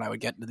 Kevin and I would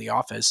get into the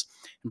office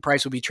and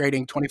price would be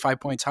trading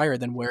 25 points higher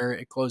than where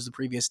it closed the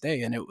previous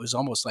day. And it was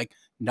almost like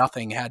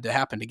nothing had to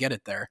happen to get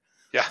it there.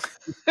 Yeah.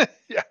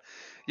 Yeah.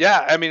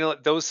 Yeah. I mean,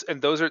 those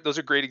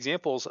are great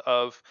examples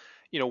of,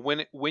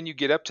 when you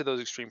get up to those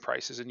extreme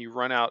prices and you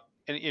run out,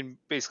 and in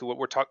basically what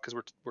we're talking,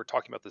 because we're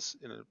talking about this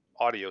in an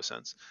audio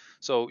sense.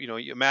 So,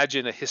 you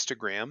imagine a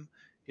histogram,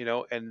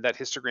 and that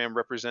histogram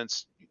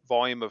represents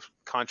volume of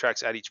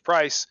contracts at each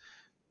price.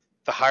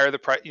 The higher the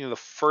price, the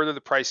further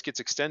the price gets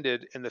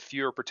extended and the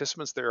fewer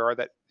participants there are,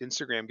 that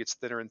Instagram gets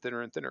thinner and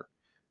thinner and thinner.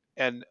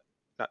 And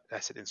I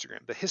said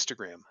Instagram, the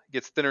histogram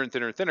gets thinner and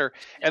thinner and thinner.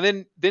 And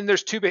then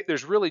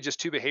there's really just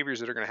two behaviors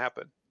that are going to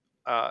happen.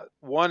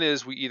 One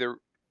is we either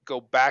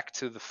go back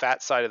to the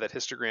fat side of that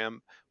histogram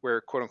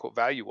where quote unquote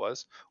value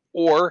was,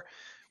 or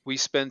we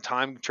spend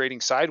time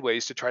trading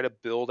sideways to try to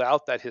build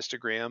out that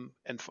histogram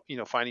and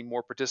finding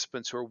more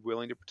participants who are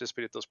willing to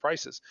participate at those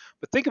prices.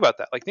 But think about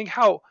that. Like think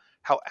how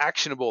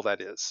actionable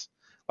that is.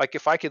 Like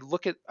if I can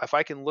look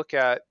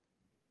at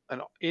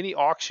any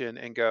auction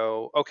and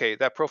go, okay,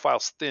 that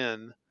profile's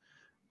thin,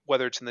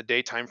 whether it's in the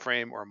day time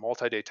frame or a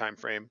multi-day time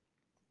frame,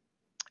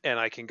 and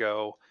I can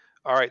go,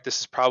 all right,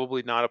 this is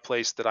probably not a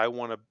place that I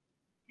want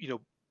to,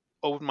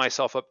 open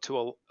myself up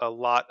to a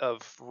lot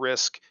of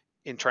risk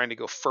in trying to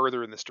go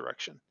further in this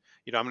direction.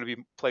 I'm going to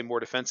be play more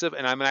defensive,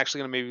 and I'm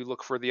actually going to maybe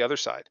look for the other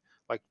side,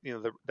 like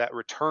that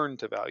return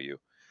to value.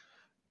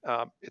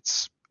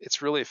 It's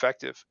really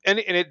effective, and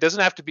it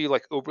doesn't have to be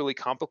like overly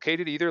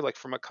complicated either. Like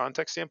from a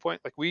context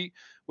standpoint, like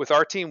with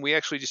our team, we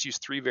actually just use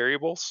 3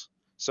 variables.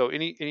 So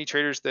any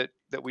traders that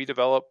we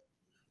develop,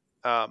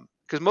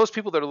 because most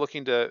people that are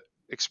looking to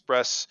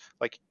express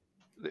like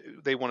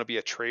they want to be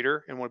a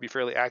trader and want to be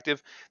fairly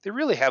active, they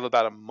really have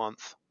about a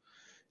month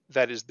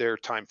that is their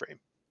time frame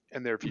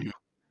and their view,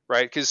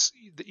 right? Because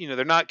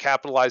they're not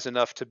capitalized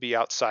enough to be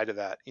outside of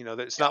that.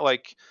 It's not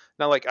like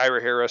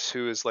Ira Harris,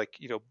 who is like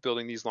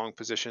building these long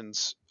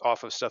positions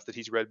off of stuff that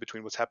he's read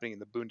between what's happening in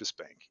the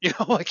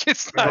Bundesbank. Like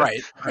it's not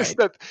Right. it's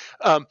not,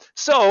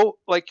 so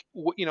like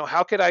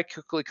how could I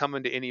quickly come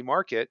into any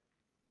market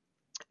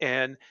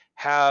and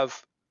have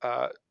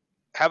a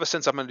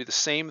sense I'm going to do the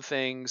same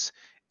things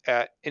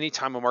at any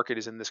time a market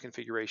is in this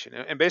configuration.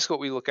 And basically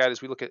what we look at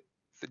is we look at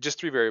just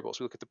 3 variables.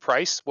 We look at the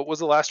price. What was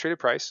the last traded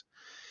price?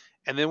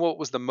 and then what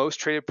was the most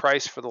traded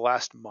price for the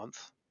last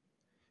month,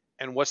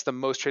 and what's the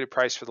most traded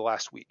price for the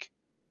last week.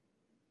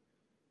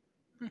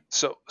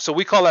 So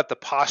we call that the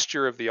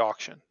posture of the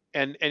auction.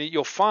 And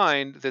you'll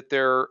find that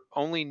there are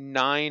only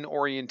 9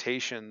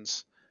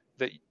 orientations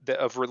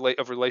of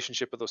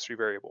relationship of those 3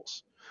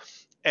 variables.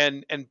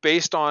 And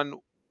based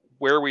on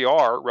where we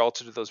are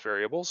relative to those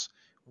variables,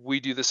 we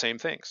do the same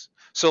things.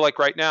 So like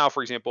right now,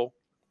 for example,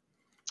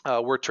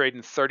 we're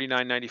trading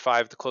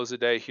 $39.95 to close the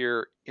day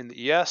here in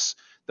the ES.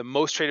 The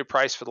most traded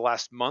price for the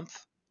last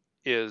month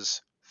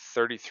is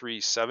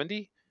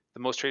 $33.70. The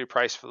most traded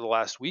price for the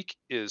last week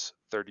is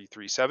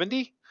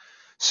 $33.70.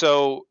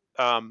 So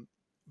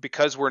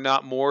because we're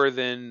not more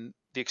than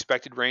the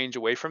expected range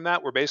away from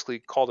that, we're basically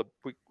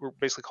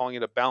calling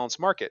it a balanced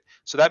market.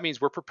 So that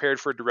means we're prepared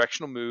for a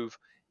directional move,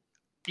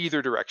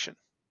 either direction,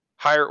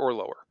 higher or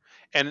lower,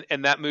 and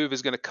that move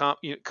is going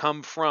to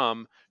come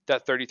from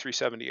that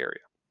 33.70 area.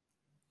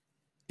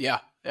 Yeah.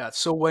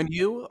 So when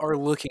you are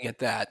looking at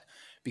that,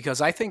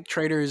 because I think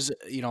traders,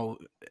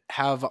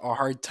 have a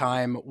hard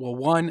time. Well,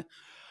 one,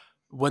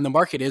 when the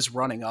market is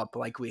running up,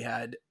 like we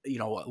had,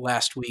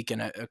 last week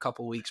and a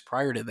couple weeks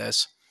prior to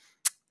this,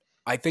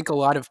 I think a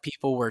lot of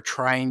people were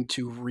trying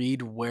to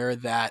read where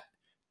that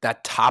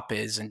top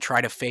is and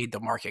try to fade the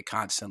market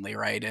constantly,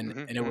 right?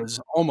 And it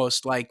was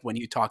almost like when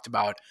you talked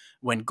about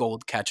when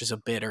gold catches a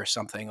bid or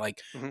something,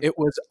 like it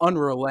was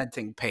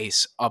unrelenting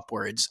pace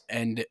upwards.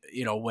 And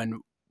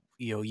when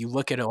you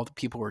look at all the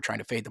people who were trying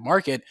to fade the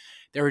market,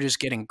 they were just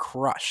getting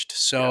crushed.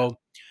 So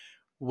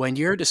when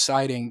you're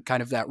deciding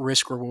kind of that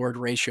risk reward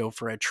ratio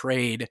for a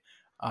trade,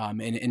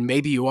 and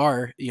maybe you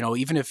are,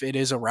 even if it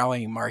is a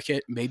rallying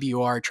market, maybe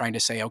you are trying to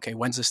say, okay,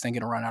 when's this thing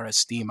going to run out of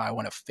steam? I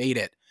want to fade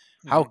it.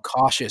 How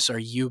cautious are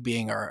you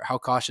being, or how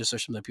cautious are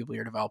some of the people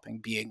you're developing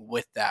being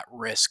with that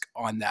risk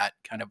on that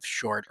kind of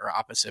short or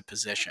opposite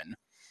position?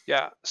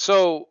 Yeah.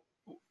 So,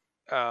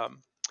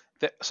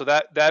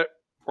 that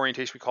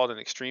orientation, we call it an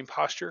extreme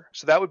posture.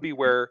 So that would be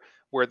where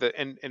we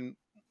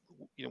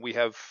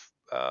have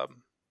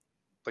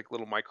like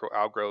little micro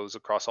algos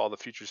across all the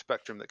future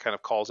spectrum that kind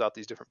of calls out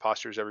these different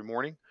postures every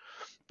morning.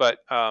 But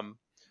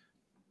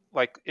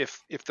like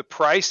if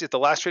the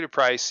last traded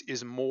price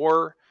is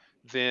more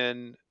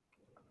than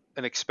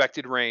an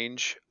expected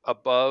range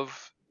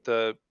above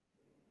the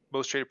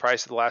most traded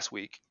price of the last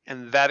week,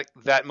 and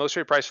that most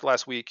traded price for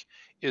last week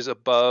is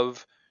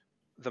above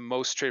the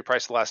most traded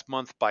price of the last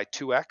month by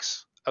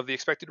 2x of the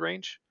expected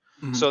range.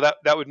 So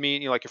that would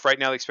mean, like if right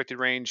now the expected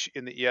range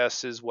in the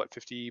ES is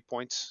 50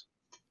 points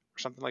or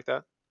something like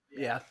that.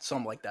 Yeah,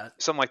 something like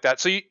that.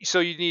 So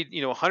you need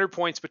 100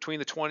 points between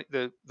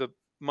the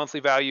monthly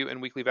value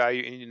and weekly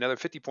value, and you need another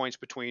 50 points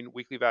between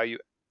weekly value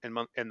and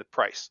the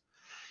price.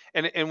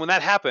 And when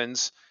that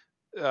happens,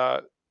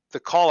 the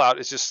call out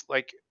is just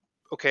like,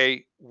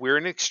 okay, we're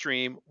in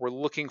extreme. We're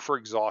looking for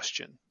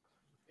exhaustion.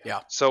 Yeah.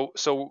 So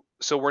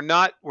we're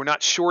not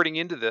shorting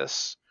into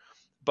this,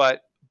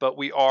 but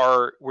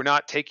we're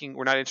not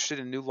interested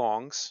in new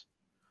longs,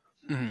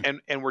 and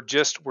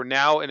we're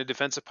now in a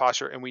defensive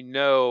posture, and we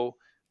know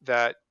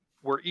that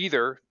we're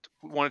either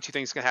one of two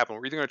things can happen.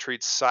 We're either going to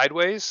trade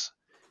sideways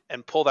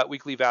and pull that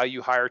weekly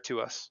value higher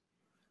to us,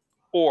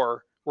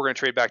 or we're going to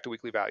trade back to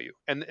weekly value.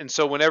 And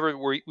so whenever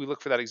we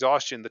look for that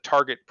exhaustion, the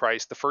target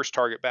price, the first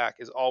target back,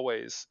 is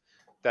always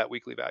that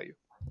weekly value.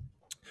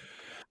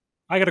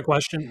 I got a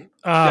question.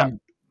 Yeah.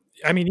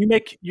 I mean, you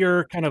make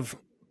your kind of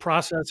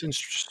process and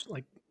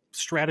like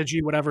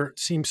strategy, whatever,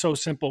 seem so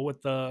simple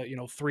with the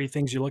 3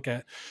 things you look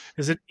at.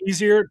 Is it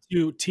easier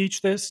to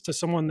teach this to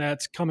someone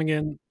that's coming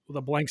in with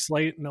a blank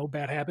slate, no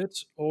bad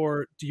habits,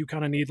 or do you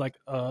kind of need like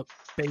a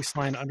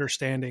baseline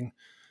understanding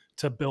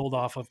to build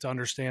off of to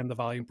understand the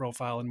volume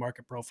profile and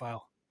market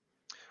profile?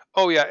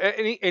 Oh yeah,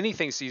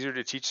 anything's easier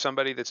to teach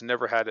somebody that's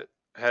never had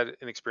an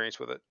experience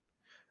with it.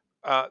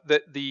 I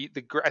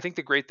think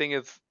the great thing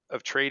of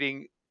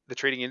trading, the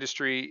trading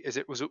industry, is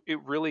it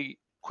really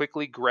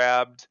quickly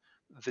grabbed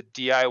the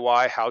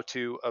DIY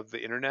how-to of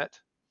the internet,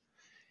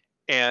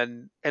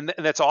 and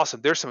that's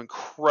awesome. There's some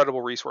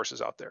incredible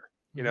resources out there,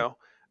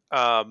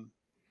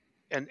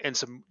 and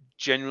some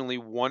genuinely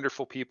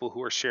wonderful people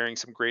who are sharing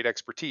some great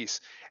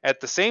expertise.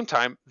 At the same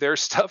time, there's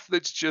stuff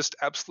that's just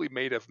absolutely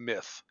made of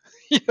myth.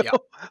 Yeah.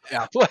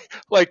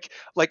 Like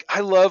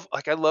I love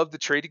the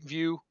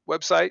TradingView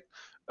website.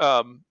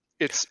 I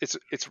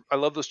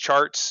love those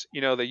charts.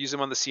 They use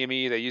them on the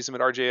CME, they use them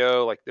at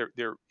RJO. Like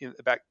they're in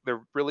the back,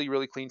 they're really,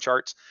 really clean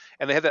charts.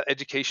 And they have that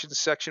education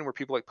section where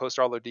people like post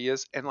all their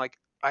ideas. And like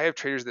I have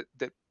traders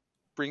that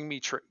bring me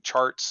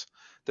charts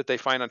that they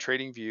find on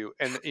TradingView,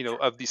 and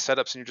of these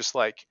setups, and you're just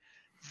like,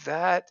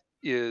 that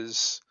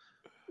is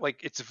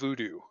like, it's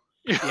voodoo.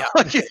 Yeah.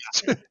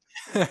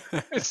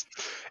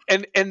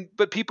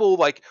 But people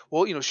like,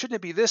 well, shouldn't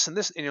it be this and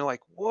this? And you're like,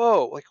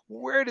 whoa, like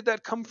where did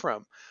that come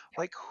from?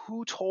 Like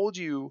who told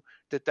you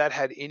that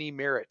had any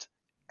merit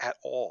at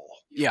all?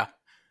 Yeah.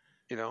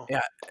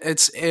 Yeah,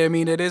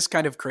 it is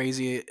kind of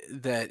crazy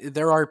that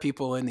there are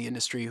people in the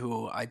industry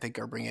who I think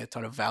are bringing a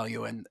ton of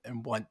value and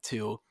want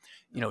to,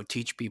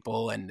 teach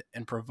people and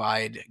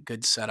provide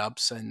good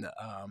setups. And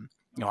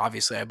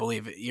obviously I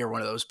believe you're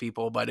one of those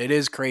people, but it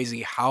is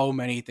crazy how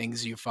many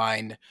things you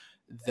find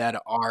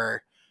that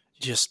are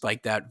just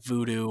like that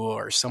voodoo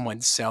or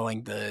someone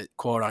selling the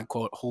quote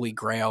unquote holy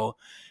grail.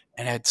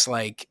 And it's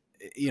like,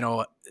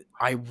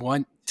 I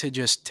want to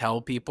just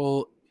tell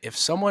people, if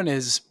someone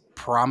is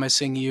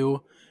promising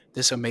you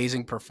this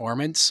amazing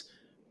performance,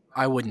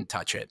 I wouldn't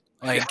touch it.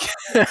 Yeah.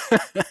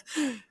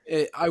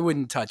 Like, I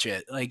wouldn't touch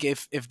it. Like,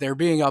 if they're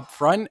being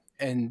upfront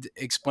and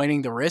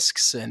explaining the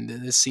risks, and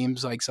this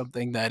seems like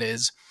something that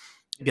is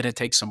going to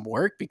take some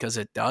work, because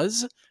it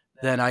does,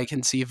 then I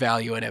can see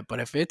value in it. But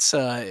if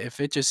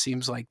it just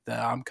seems like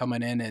I'm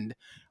coming in and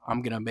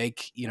I'm going to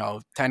make,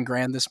 10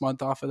 grand this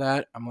month off of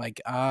that, I'm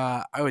like,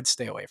 I would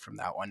stay away from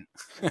that one.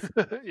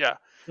 Yeah.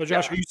 So,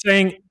 Josh, are you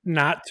saying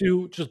not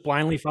to just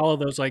blindly follow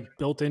those like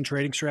built-in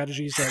trading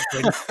strategies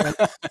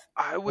that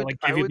I would like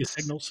I give you would the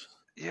signals?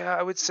 Yeah,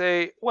 I would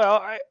say, well,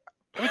 I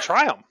would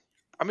try them.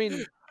 I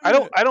mean, I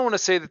don't want to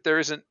say that there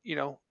isn't,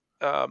 and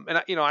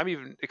I'm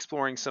even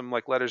exploring some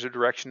like letters of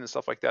direction and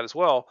stuff like that as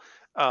well.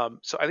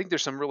 So I think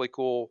there's some really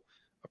cool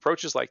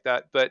approaches like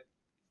that. But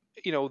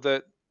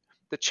the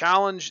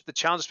challenge,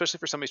 especially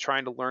for somebody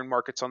trying to learn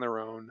markets on their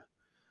own,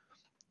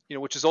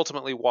 which is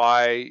ultimately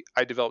why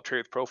I developed Trade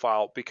with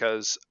Profile,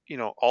 because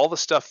all the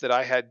stuff that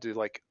I had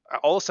to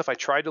all the stuff I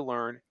tried to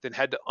learn, then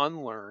had to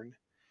unlearn,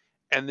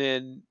 and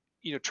then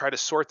try to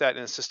sort that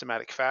in a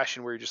systematic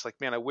fashion where you're just like,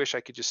 man, I wish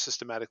I could just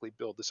systematically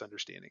build this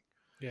understanding.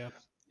 Yeah.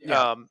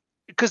 Yeah.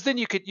 Because then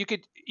you could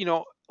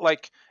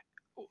like,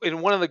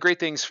 and one of the great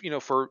things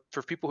for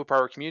people who are part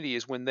of our community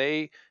is when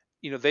they've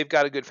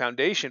got a good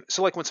foundation.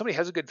 So like when somebody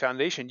has a good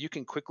foundation, you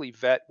can quickly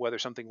vet whether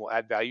something will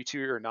add value to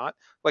you or not.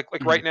 Like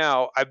right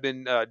now, I've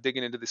been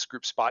digging into this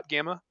group Spot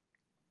Gamma,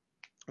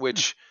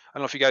 which I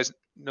don't know if you guys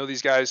know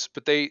these guys,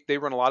 but they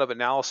run a lot of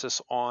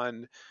analysis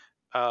on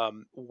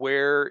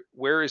where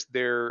is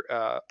their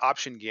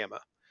option gamma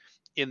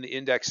in the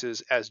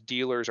indexes as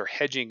dealers are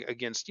hedging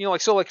against,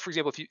 like for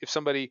example, if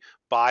somebody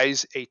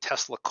buys a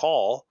Tesla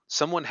call,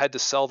 someone had to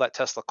sell that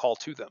Tesla call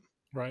to them.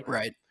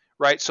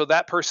 Right. So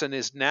that person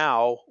is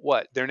now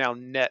they're now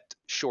net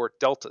short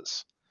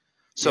deltas.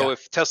 So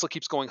if Tesla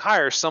keeps going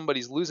higher,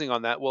 somebody's losing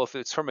on that. Well, if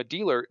it's from a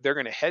dealer, they're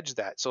going to hedge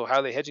that. So how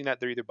are they hedging that?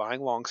 They're either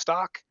buying long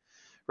stock,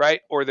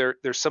 right? Or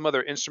there's some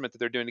other instrument that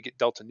they're doing to get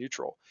delta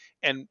neutral.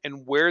 And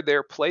where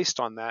they're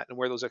placed on that and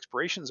where those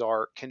expirations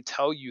are can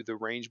tell you the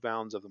range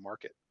bounds of the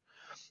market.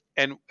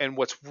 And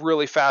what's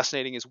really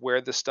fascinating is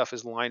where this stuff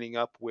is lining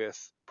up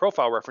with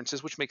profile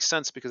references, which makes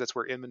sense because that's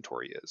where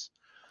inventory is.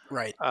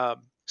 Right.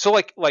 So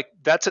like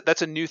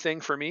that's a new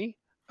thing for me,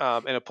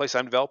 and a place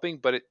I'm developing.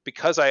 But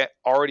because I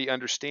already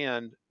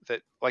understand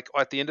that, like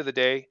at the end of the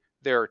day,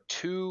 there are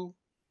two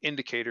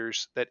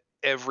indicators that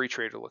every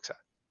trader looks at.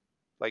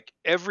 Like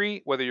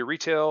whether you're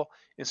retail,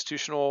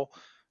 institutional,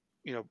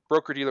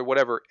 broker dealer,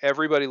 whatever,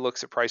 everybody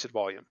looks at price at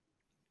volume.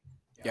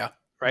 Yeah.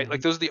 Right.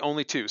 Like those are the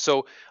only two.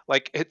 So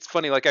like, it's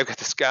funny, like I've got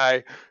this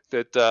guy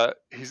that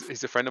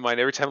he's a friend of mine.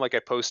 Every time like I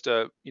post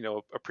a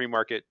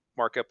pre-market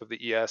markup of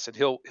the ES, and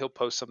he'll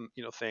post some,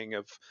 thing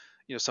of,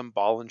 some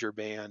Bollinger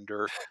Band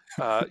or,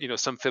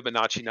 some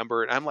Fibonacci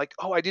number. And I'm like,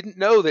 oh, I didn't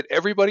know that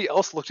everybody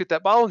else looked at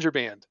that Bollinger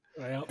Band.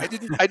 Well, I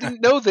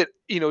didn't know that,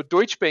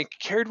 Deutsche Bank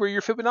cared where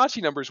your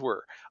Fibonacci numbers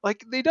were.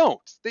 Like they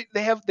don't,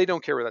 they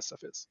don't care where that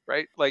stuff is.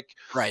 Right. Like,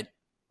 Right.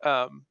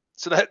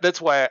 So that's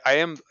why I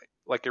am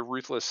like a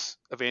ruthless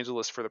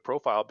evangelist for the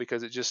profile,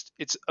 because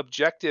it's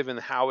objective in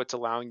how it's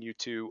allowing you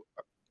to,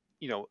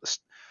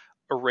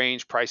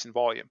 arrange price and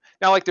volume.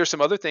 Now, like there's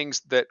some other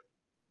things that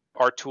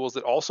are tools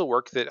that also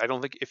work that I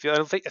think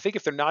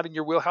if they're not in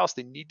your wheelhouse,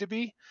 they need to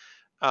be.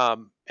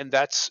 And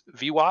that's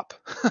VWAP.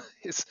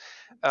 It's,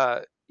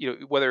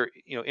 whether,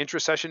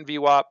 intra-session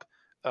VWAP,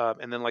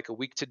 and then like a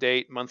week to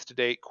date, month to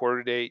date,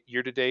 quarter to date,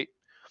 year to date,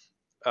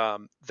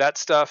 that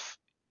stuff,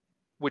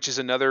 which is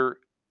another,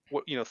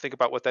 think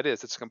about what that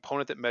is. It's a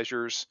component that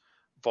measures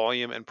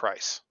volume and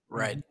price.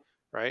 Right.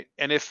 Right.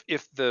 And if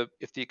the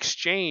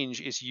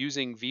exchange is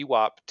using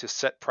VWAP to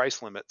set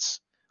price limits,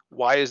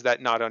 why is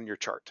that not on your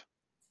chart?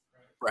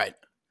 Right.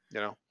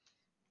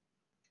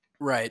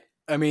 Right.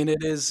 I mean,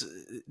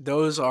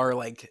 those are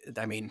like,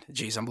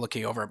 geez, I'm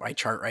looking over at my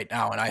chart right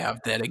now and I have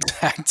those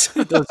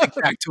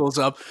exact tools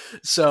up.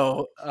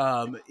 So,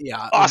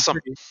 yeah. Awesome.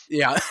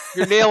 Yeah.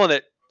 You're nailing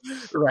it.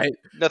 Right.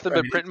 Nothing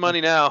but print money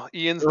now.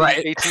 Ian's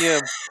right.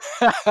 ATM.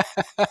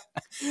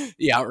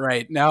 Yeah,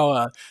 right.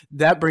 Now,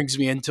 that brings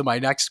me into my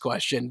next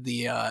question,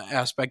 the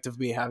aspect of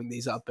me having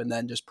these up and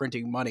then just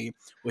printing money,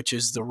 which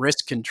is the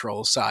risk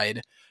control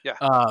side. Yeah.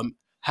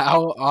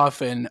 How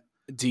often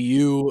do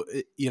you,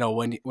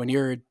 when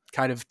you're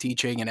kind of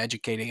teaching and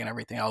educating and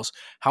everything else,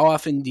 how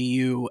often do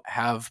you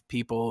have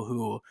people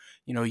who,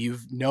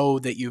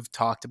 that you've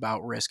talked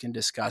about risk and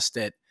discussed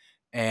it,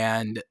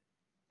 and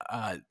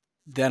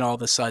then all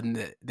of a sudden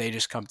they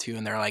just come to you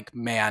and they're like,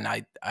 man,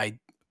 I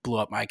blew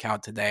up my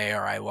account today,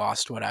 or I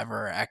lost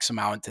whatever X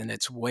amount, and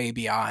it's way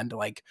beyond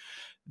like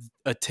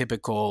a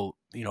typical,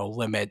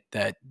 limit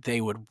that they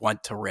would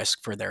want to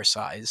risk for their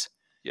size?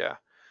 Yeah.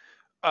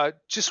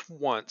 Just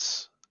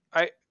once.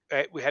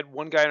 we had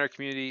one guy in our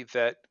community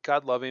that,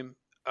 God love him,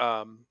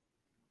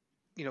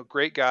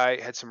 great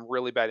guy, had some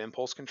really bad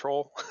impulse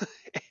control.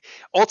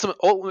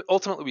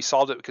 Ultimately, we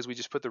solved it because we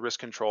just put the risk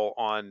control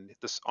on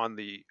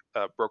the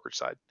brokerage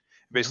side.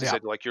 Basically Yeah.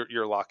 said like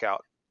you're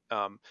lockout.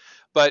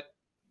 But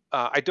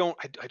I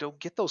don't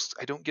get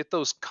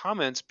those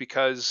comments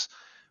because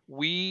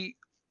we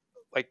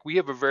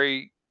have a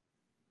very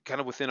kind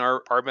of within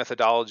our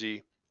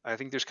methodology. I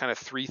think there's kind of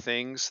three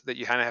things that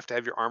you kind of have to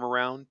have your arm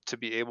around to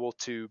be able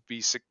to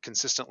be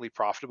consistently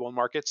profitable in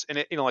markets.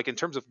 And like in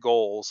terms of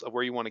goals of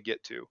where you want to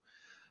get to,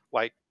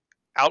 like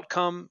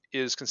outcome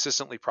is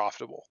consistently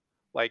profitable.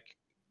 Like,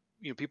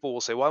 people will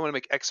say, well, I want to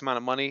make X amount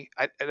of money.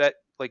 That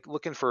like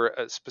looking for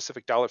a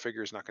specific dollar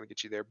figure is not going to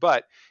get you there.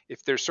 But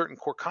if there's certain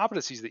core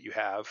competencies that you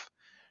have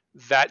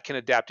that can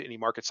adapt to any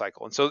market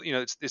cycle. And so,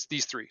 it's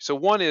these three. So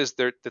one is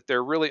that there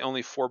are really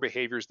only four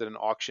behaviors that an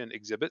auction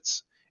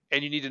exhibits,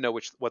 and you need to know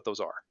what those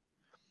are.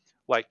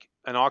 Like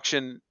an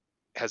auction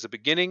has a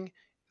beginning,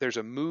 there's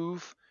a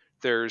move,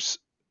 there's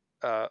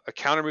a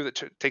counter move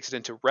that takes it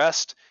into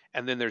rest,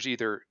 and then there's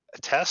either a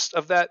test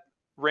of that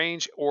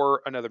range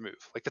or another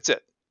move. Like that's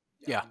it.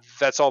 Yeah.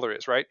 That's all there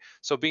is, right?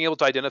 So being able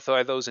to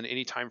identify those in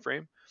any time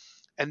frame,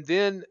 and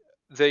then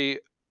the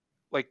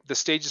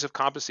stages of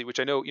competency, which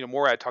I know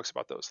Morad talks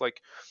about those.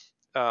 Like,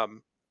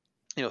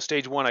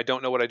 stage one, I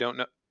don't know what I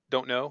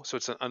don't know, so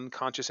it's an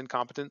unconscious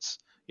incompetence.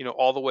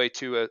 All the way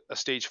to a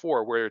stage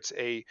four where it's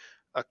a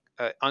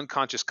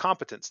unconscious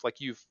competence. Like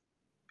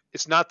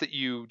it's not that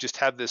you just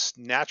have this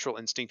natural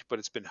instinct, but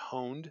it's been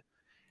honed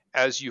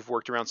as you've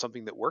worked around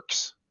something that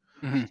works.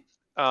 Mm-hmm.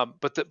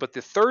 But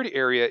the third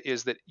area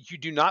is that you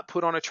do not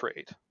put on a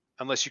trade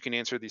unless you can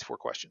answer these four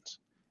questions.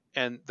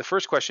 And the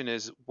first question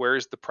is,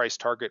 where's the price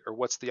target, or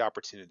what's the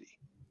opportunity?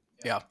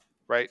 Yeah.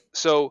 Right.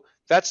 So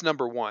that's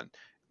number one.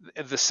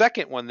 The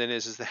second one then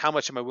is how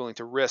much am I willing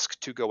to risk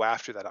to go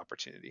after that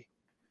opportunity?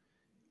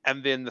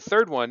 And then the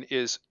third one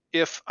is,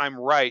 if I'm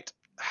right,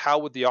 how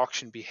would the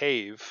auction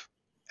behave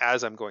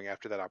as I'm going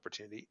after that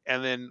opportunity?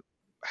 And then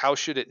how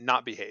should it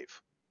not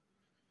behave?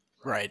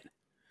 Right.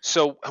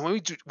 So when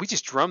we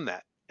just drum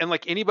that. And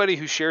like anybody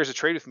who shares a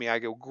trade with me, I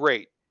go,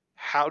 great.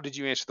 How did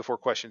you answer the four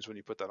questions when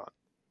you put that on?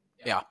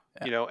 Yeah.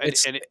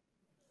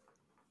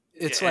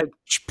 It's like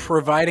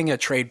providing a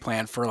trade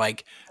plan for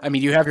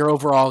you have your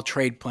overall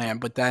trade plan,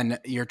 but then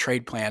your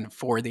trade plan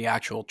for the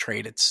actual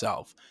trade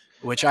itself,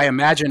 which I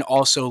imagine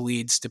also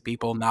leads to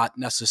people not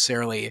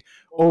necessarily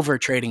over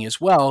trading as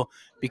well,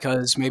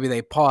 because maybe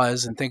they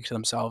pause and think to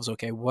themselves,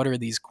 okay, what are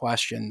these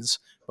questions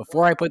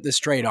before I put this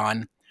trade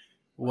on?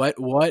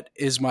 What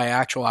is my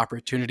actual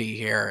opportunity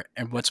here,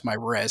 and what's my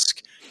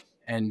risk?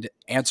 And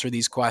answer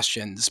these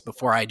questions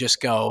before I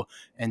just go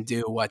and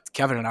do what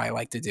Kevin and I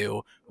like to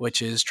do,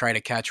 which is try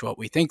to catch what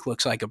we think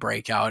looks like a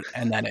breakout,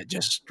 and then it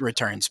just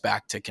returns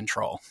back to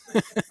control.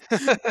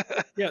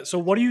 Yeah. So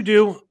what do you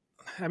do?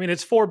 I mean,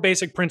 it's four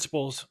basic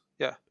principles.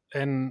 Yeah.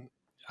 And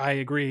I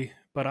agree,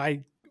 but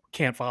I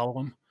can't follow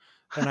them.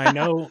 And I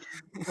know,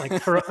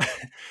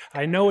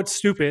 I know it's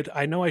stupid.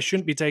 I know I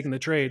shouldn't be taking the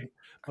trade,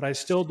 but I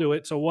still do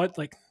it. So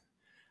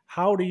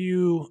how do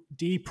you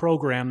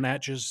deprogram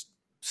that just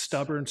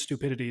stubborn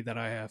stupidity that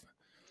I have?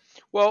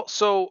 Well,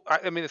 so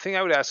I mean, the thing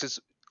I would ask is,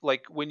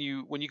 like, when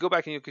you go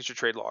back and you look at your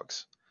trade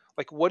logs,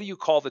 like, what do you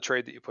call the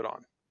trade that you put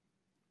on?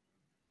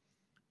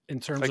 In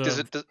terms like,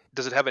 of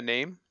does it have a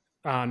name?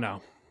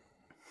 No.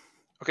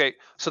 Okay,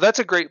 so that's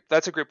a great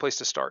place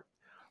to start.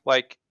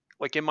 Like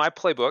in my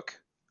playbook,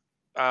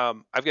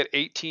 I've got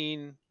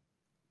 18,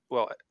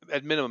 well,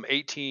 at minimum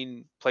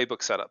 18 playbook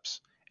setups.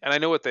 And I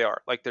know what they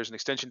are. Like, there's an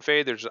extension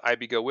fade, there's an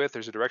IB go with,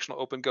 there's a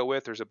directional open go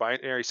with, there's a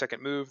binary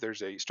second move,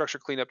 there's a structure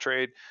cleanup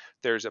trade,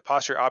 there's a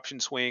posture option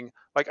swing.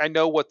 Like, I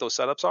know what those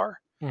setups are.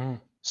 Mm-hmm.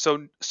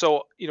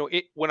 So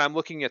when I'm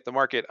looking at the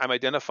market, I'm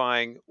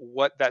identifying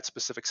what that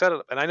specific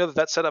setup, and I know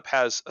that setup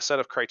has a set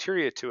of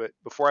criteria to it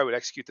before I would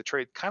execute the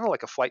trade, kind of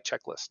like a flight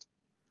checklist.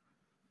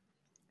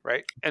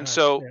 Right. And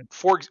so,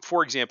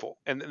 for example,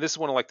 and this is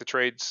one of the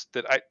trades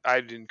that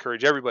I'd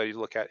encourage everybody to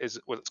look at, is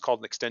what's called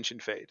an extension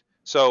fade.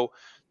 So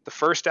the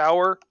first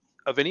hour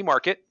of any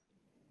market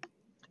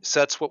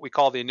sets what we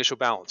call the initial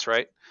balance,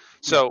 right?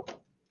 So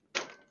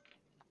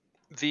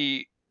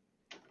we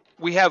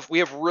have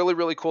really,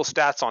 really cool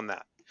stats on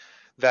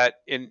that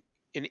in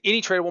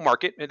any tradable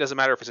market, it doesn't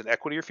matter if it's an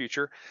equity or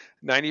future,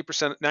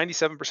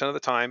 97% of the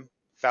time,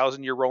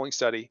 1,000-year rolling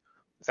study,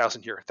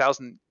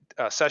 1,000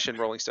 session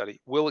rolling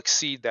study will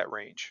exceed that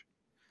range.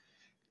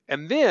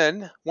 And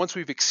then once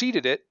we've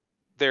exceeded it,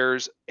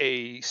 there's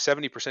a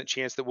 70%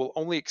 chance that we'll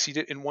only exceed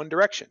it in one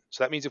direction.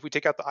 So that means if we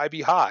take out the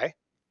IB high,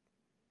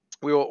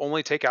 we will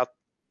only take out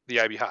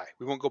the IB high.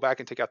 We won't go back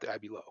and take out the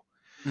IB low.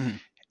 Mm-hmm.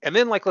 And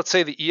then, let's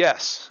say the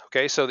ES.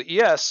 Okay, so the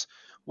ES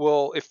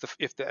will, if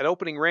that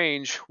opening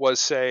range was,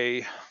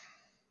 say,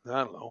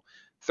 I don't know,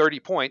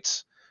 30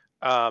 points,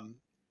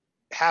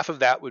 half of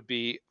that would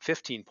be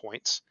 15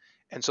 points.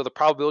 And so the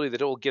probability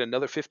that it will get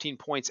another 15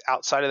 points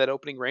outside of that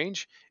opening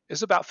range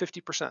is about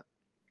 50%.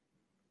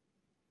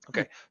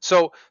 Okay.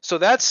 So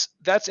that's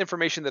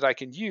information that I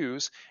can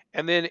use.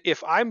 And then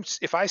if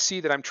I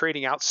see that I'm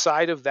trading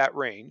outside of that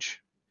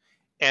range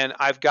and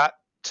I've got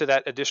to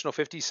that additional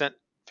 50%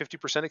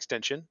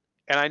 extension,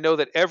 and I know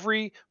that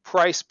every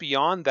price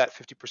beyond that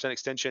 50%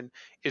 extension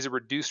is a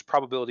reduced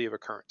probability of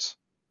occurrence.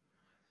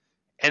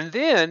 And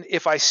then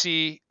if I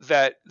see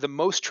that the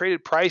most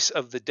traded price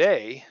of the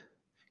day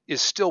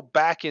is still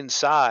back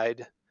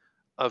inside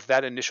of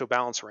that initial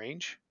balance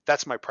range,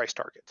 that's my price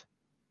target.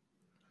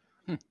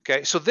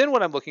 Okay, so then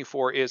what I'm looking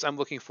for is I'm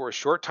looking for a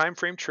short time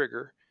frame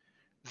trigger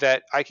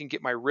that I can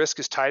get my risk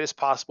as tight as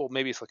possible.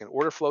 Maybe it's like an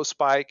order flow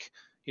spike,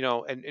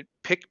 and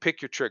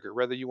pick your trigger,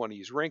 whether you want to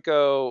use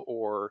Renko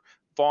or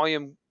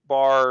volume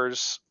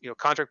bars,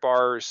 contract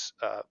bars,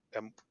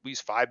 and we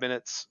use 5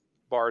 minutes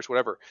bars,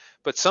 whatever.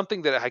 But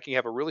something that I can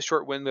have a really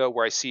short window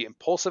where I see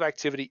impulsive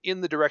activity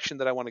in the direction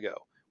that I want to go,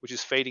 which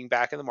is fading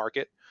back in the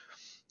market.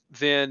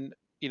 Then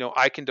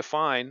I can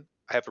define.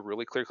 I have a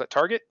really clear cut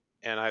target,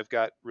 and I've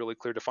got really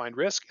clear defined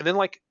risk. And then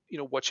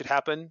what should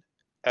happen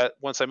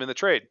once I'm in the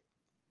trade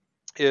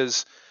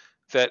is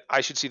that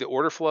I should see the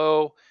order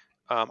flow.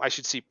 I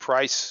should see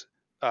price,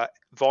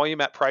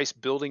 volume at price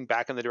building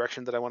back in the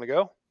direction that I want to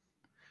go.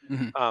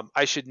 Mm-hmm.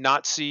 I should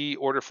not see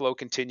order flow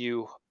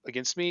continue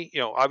against me.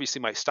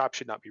 Obviously my stop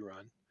should not be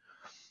run,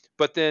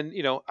 but then,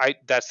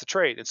 that's the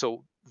trade. And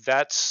so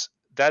that's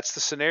the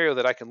scenario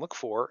that I can look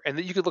for, and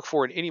that you could look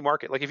for in any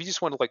market. Like if you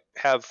just want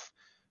to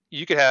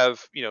you could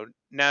have,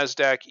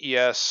 NASDAQ,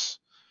 ES,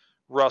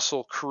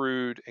 Russell,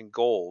 crude, and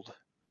gold,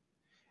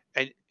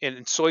 and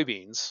in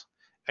soybeans,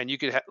 and you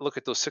could look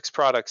at those 6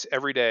 products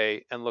every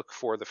day and look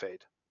for the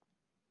fade.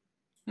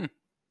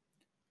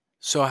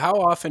 So how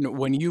often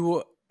when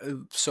you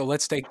so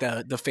let's take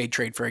the fade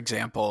trade for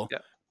example. Yeah.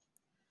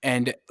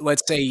 And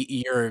let's say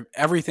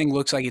everything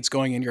looks like it's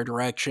going in your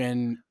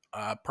direction,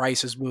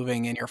 price is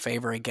moving in your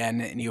favor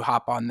again, and you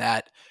hop on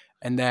that.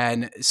 And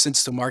then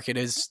since the market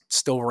is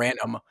still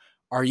random,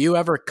 are you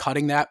ever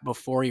cutting that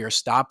before your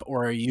stop,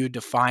 or are you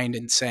defined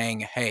and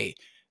saying, hey,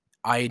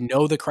 I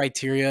know the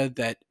criteria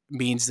that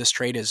means this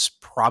trade is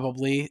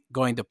probably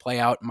going to play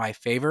out in my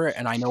favor,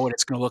 and I know what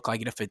it's going to look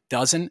like. And if it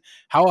doesn't,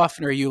 how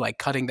often are you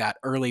cutting that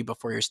early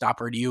before your stop,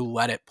 or do you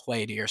let it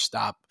play to your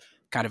stop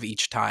kind of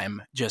each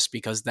time, just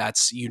because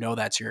that's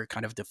your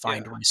kind of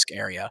defined risk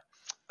area?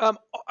 I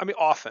mean,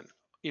 often,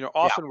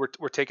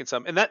 we're taking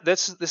some, and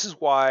this is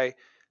why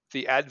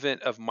the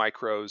advent of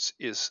micros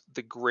is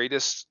the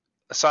greatest,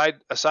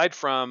 aside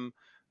from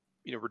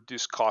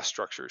reduced cost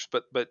structures,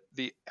 but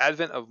the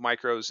advent of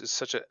micros is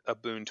such a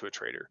boon to a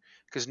trader,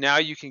 because now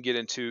you can get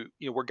into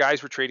where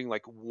guys were trading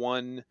like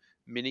one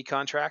mini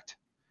contract.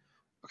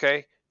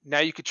 Okay, now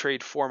you could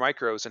trade 4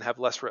 micros and have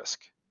less risk.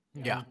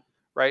 Yeah.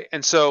 Right.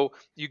 And so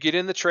you get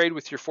in the trade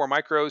with your 4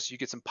 micros, you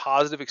get some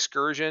positive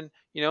excursion,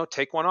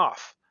 take one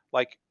off,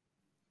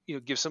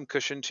 give some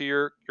cushion to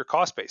your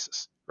cost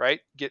basis,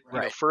 right? Get,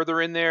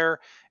 further in there.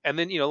 And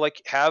then,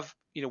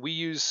 we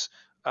use,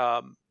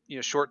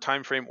 short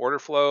time frame order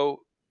flow,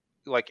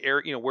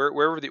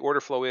 wherever the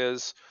order flow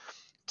is,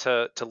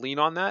 to lean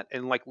on that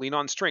and lean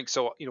on strength.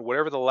 So,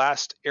 whatever the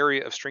last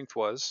area of strength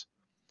was,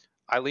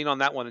 I lean on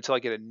that one until I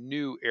get a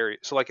new area.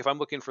 So if I'm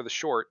looking for the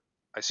short,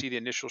 I see the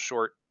initial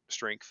short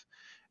strength,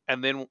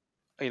 and then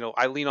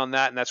I lean on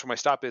that, and that's where my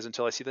stop is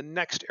until I see the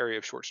next area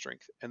of short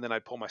strength, and then I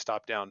pull my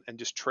stop down and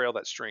just trail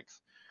that strength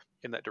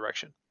in that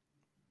direction.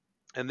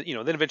 And then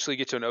eventually you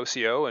get to an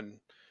OCO, and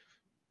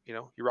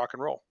you rock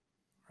and roll.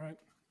 Right.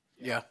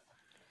 Yeah.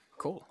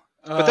 Cool.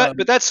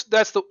 But that's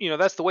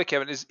the way,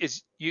 Kevin,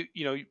 is you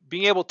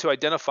being able to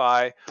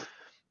identify.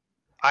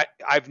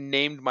 I've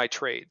named my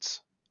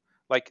trades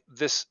like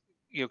this,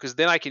 because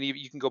then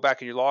you can go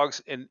back in your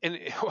logs, and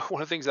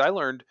one of the things that I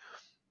learned,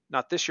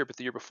 not this year, but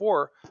the year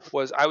before,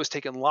 was I was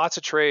taking lots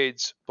of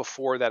trades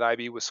before that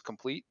IB was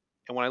complete.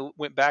 And when I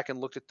went back and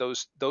looked at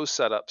those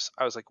setups,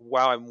 I was like,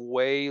 wow, I'm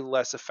way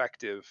less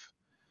effective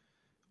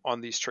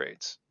on these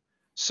trades.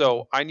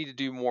 So I need to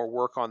do more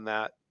work on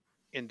that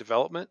in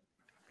development.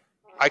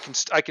 I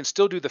can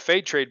still do the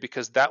fade trade,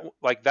 because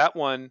that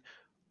one,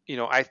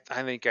 I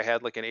think I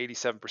had an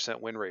 87%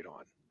 win rate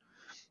on.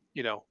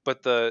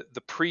 But the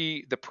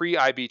pre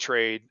IB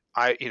trade,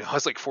 I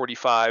was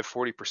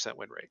 40%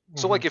 win rate. Mm-hmm.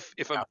 So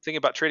if I'm thinking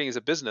about trading as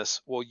a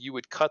business, well, you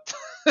would cut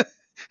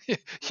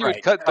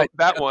would cut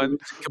that one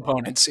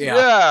components,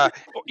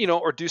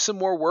 or do some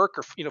more work,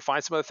 or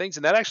find some other things.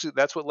 And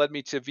that's what led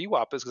me to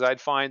VWAP, is because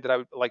I'd find that I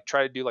would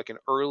try to do an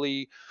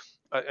early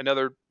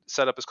another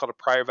setup is called a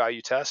prior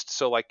value test.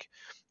 So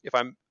if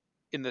I'm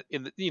in the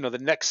the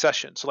next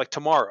session, so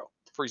tomorrow,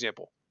 for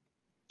example,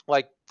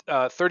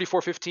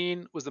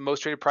 34.15 was the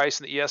most traded price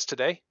in the ES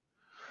today.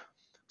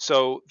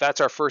 So that's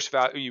our first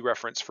value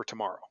reference for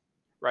tomorrow,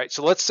 right?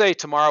 So let's say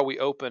tomorrow we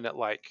open at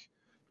 4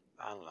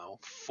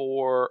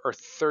 or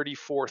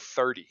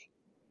 34.30.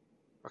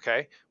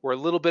 Okay, we're a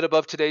little bit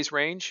above today's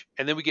range,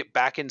 and then we get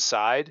back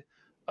inside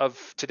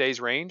of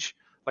today's range.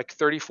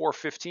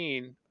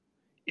 34.15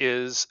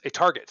 is a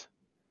target.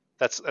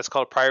 That's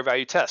called a prior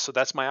value test. So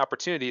that's my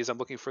opportunity, as I'm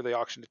looking for the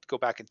auction to go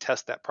back and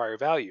test that prior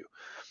value.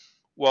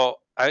 Well,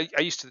 I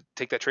used to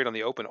take that trade on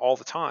the open all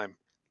the time,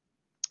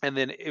 and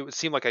then it would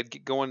seem like I'd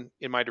get going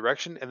in my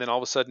direction, and then all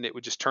of a sudden it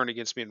would just turn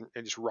against me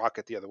and just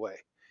rocket the other way.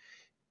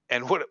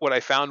 And what I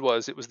found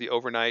was it was the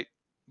overnight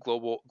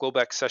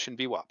Globex session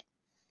VWAP.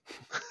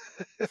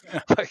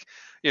 Like,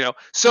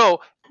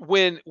 so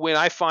when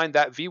I find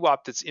that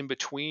VWAP that's in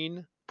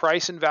between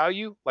price and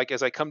value, like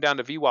as I come down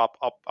to VWAP,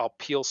 I'll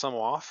peel some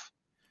off,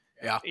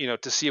 Yeah.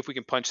 to see if we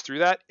can punch through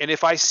that. And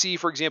if I see,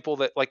 for example,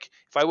 that like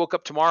if I woke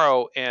up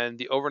tomorrow and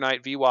the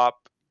overnight VWAP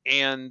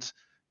and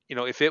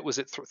if it was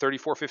at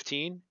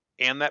 34.15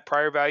 and that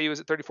prior value is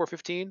at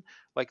 34.15,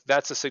 like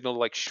that's a signal to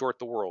like short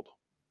the world.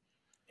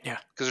 Yeah.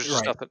 Because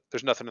there's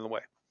just nothing in the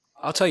way.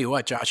 I'll tell you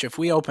what, Josh, if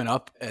we open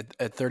up at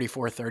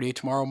 34.30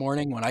 tomorrow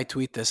morning, when I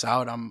tweet this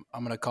out, I'm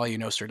going to call you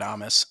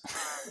Nostradamus.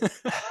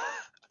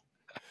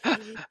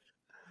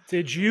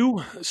 Did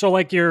you, so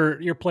like your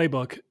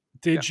playbook,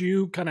 did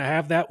you kind of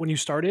have that when you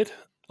started?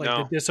 Like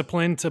No. the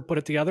discipline to put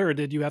it together, or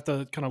did you have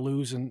to kind of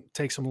lose and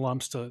take some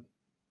lumps to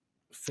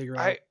figure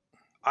out?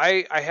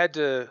 I had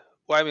to,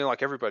 well, I mean,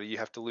 like everybody, you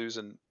have to lose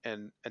and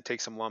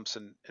take some lumps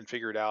and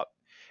figure it out.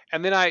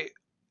 And then I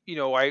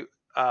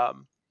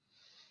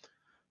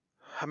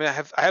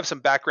have some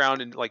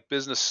background in like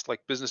business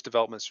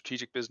development,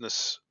 strategic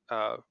business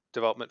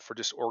development for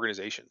just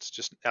organizations,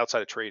 just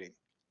outside of trading.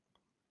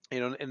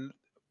 And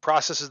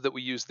processes that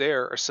we use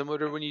there are similar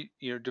to when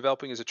you're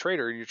developing as a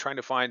trader and you're trying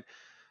to find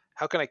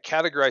how can I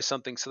categorize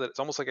something so that it's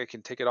almost like I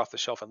can take it off the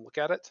shelf and look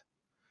at it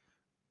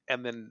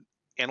and then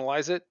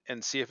analyze it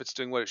and see if it's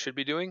doing what it should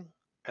be doing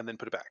and then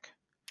put it back,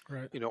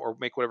 Right. or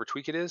make whatever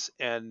tweak it is.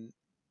 And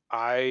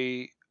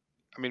one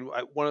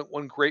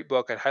great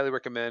book I'd highly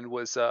recommend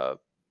was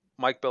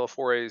Mike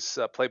Bellafore's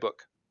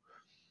Playbook.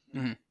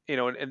 Mm-hmm.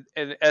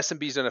 And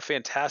SMB's done a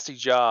fantastic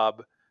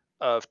job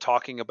of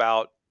talking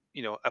about,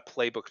 a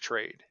playbook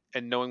trade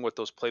and knowing what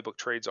those playbook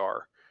trades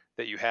are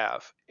that you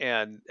have.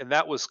 And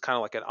that was kind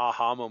of like an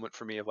aha moment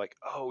for me of like,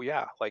 oh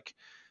yeah, like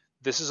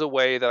this is a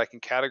way that I can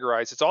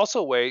categorize. It's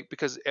also a way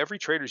because every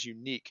trader is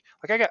unique.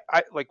 Like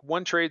I like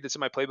one trade that's in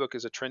my playbook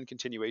is a trend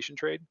continuation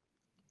trade.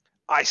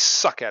 I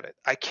suck at it.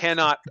 I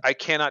cannot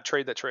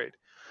trade that trade.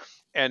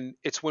 And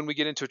it's when we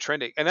get into a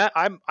trending, and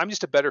I'm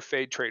just a better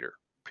fade trader.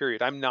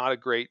 Period. I'm not a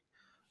great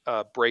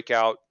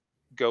breakout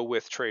go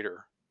with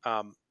trader.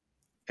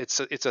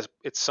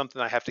 It's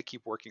something I have to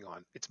keep working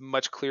on. It's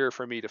much clearer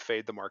for me to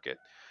fade the market.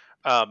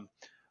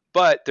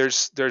 But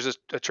there's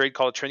a trade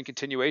called a trend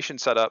continuation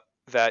setup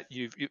that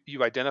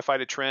you've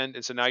identified a trend,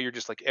 and so now you're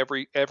just like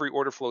every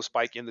order flow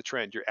spike in the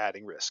trend, you're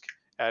adding risk.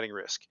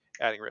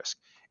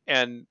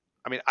 And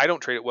I mean, I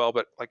don't trade it well,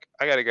 but like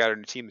I got a guy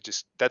on the team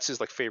that's his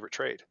like favorite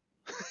trade.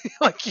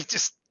 Like he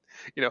just,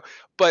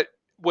 but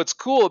what's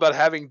cool about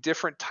having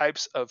different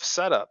types of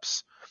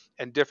setups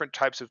and different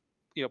types of,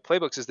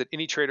 playbooks is that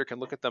any trader can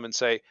look at them and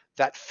say,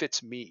 that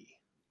fits me.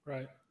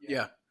 Right.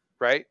 Yeah.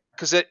 Right.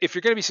 Because if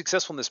you're going to be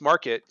successful in this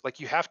market, like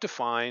you have to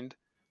find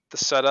the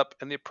setup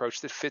and the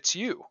approach that fits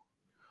you,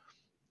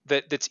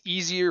 that's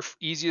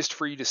easiest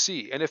for you to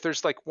see. And if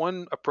there's like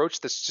one approach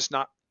that's just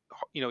not,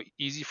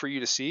 easy for you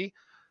to see,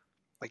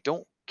 like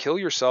don't kill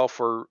yourself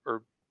or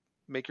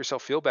make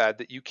yourself feel bad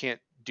that you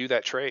can't do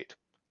that trade.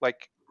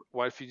 Like,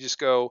 what if you just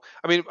go?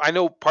 I mean, I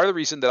know part of the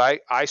reason that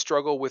I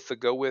struggle with the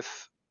go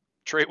with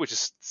trade, which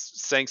is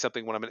saying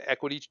something when I'm an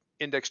equity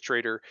index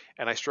trader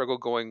and I struggle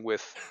going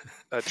with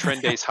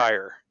trend days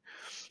higher,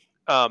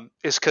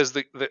 is because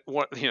the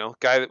one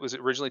guy that was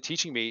originally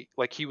teaching me,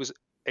 like he was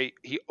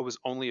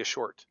only a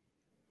short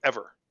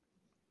ever,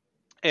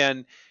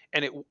 and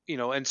it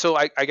and so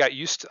I got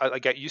used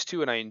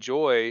to and I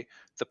enjoy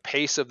the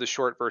pace of the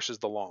short versus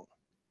the long.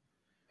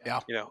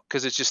 Yeah.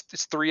 Because it's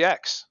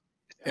 3x.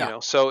 Yeah.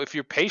 So if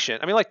you're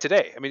patient, I mean, like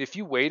today, I mean, if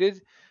you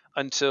waited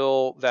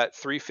until that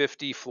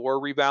 350 floor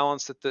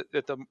rebalance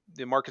that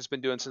the market's been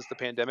doing since the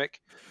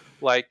pandemic,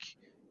 like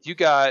you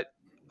got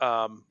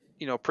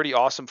pretty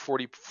awesome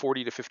 40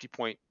 to 50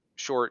 point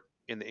short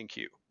in the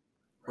NQ.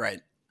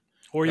 Right.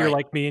 Or you're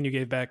like me and you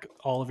gave back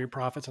all of your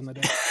profits on the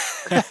day.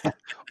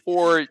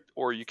 or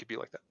you could be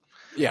like that.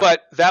 Yeah.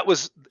 But that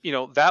was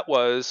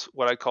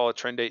what I'd call a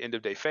trend day end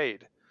of day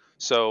fade.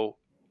 So,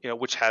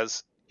 which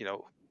has,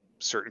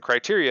 certain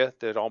criteria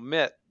that all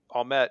met,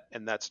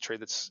 and that's a trade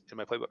that's in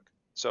my playbook.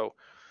 So,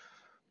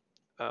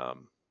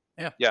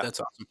 yeah, that's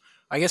awesome.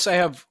 I guess I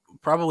have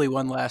probably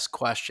one last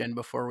question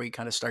before we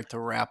kind of start to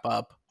wrap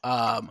up.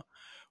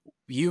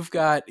 You've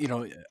got,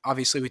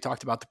 obviously we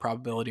talked about the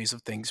probabilities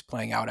of things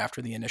playing out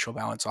after the initial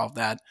balance, all of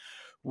that.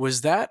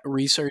 Was that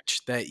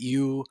research that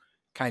you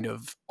kind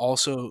of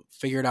also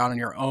figured out on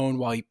your own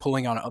while you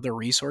pulling on other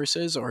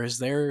resources, or is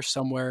there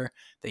somewhere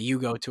that you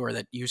go to or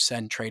that you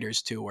send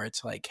traders to where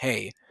it's like,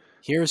 hey,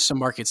 here's some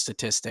market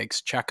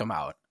statistics, check them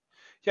out?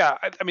 Yeah,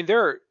 I mean,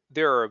 there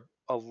are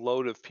a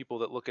load of people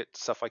that look at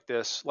stuff like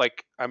this.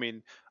 Like, I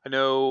mean, I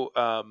know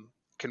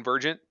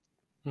Convergent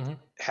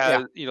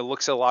has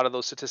looks at a lot of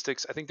those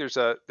statistics. I think there's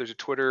a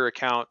Twitter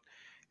account.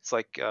 It's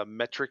like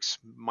Metrics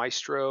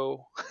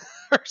Maestro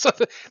or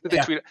something that they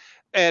tweet.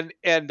 And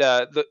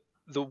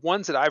the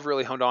ones that I've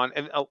really honed on,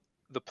 and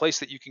the place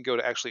that you can go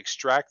to actually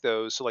extract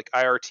those, so like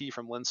IRT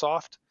from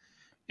Linsoft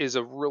is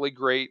a really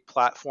great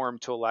platform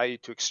to allow you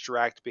to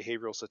extract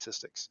behavioral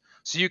statistics.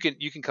 So you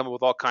can come up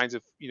with all kinds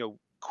of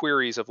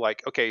queries of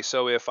like, okay,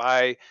 so if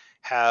I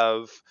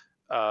have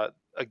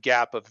a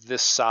gap of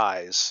this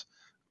size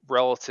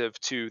relative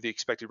to the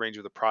expected range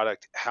of the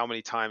product, how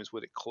many times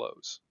would it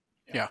close?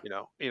 Yeah.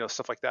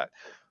 Stuff like that.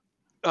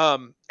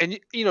 And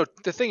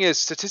the thing is,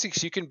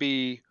 statistics, you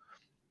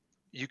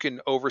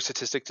can over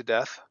statistic to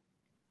death.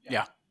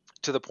 Yeah.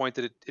 To the point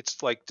that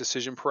it's like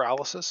decision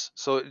paralysis.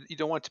 So you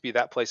don't want it to be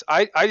that place.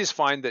 I just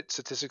find that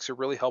statistics are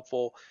really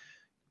helpful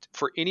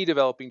for any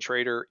developing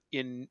trader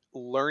in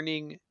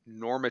learning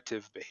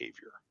normative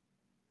behavior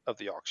of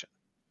the auction,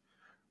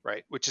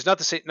 right? Which is not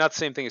the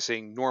same thing as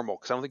saying normal,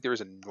 because I don't think there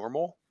is a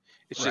normal.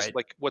 It's just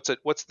like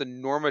what's the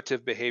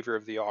normative behavior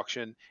of the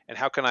auction, and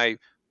how can I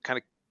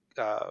kind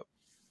of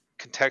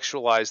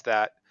contextualize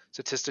that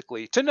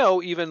statistically to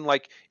know, even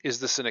like, is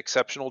this an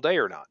exceptional day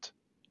or not?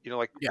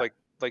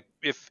 Like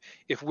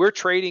if we're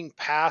trading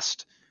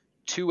past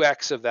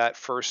 2x of that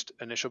first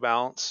initial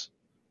balance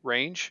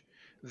range,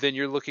 then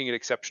you're looking at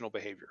exceptional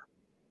behavior,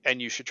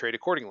 and you should trade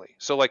accordingly.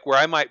 So like where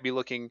I might be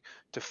looking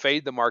to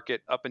fade the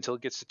market up until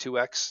it gets to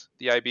 2x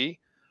the IB,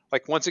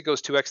 like once it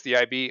goes 2x the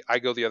IB, I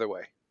go the other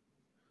way.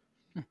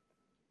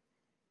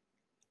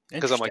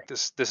 Because I'm like,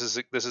 this is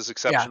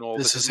exceptional. Yeah,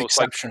 this is most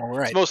exceptional,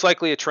 right? It's most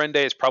likely a trend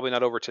day. It's probably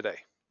not over today.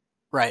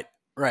 Right.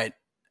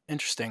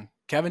 Interesting.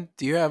 Kevin,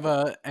 do you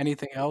have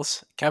anything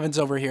else? Kevin's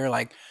over here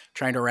like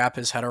trying to wrap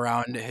his head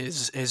around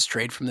his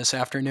trade from this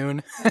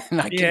afternoon. And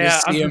I can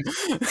just see him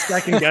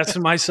second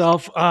guessing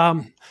myself.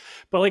 But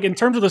like in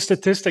terms of the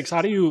statistics,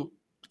 how do you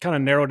kind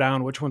of narrow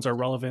down which ones are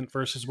relevant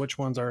versus which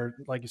ones are,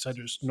 like you said,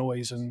 just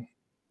noise and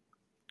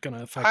going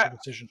to affect the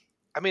decision?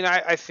 I mean,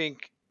 I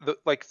think the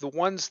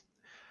ones.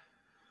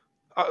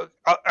 I'm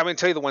going to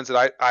tell you the ones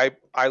that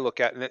I look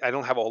at, and I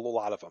don't have a whole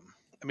lot of them.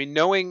 I mean,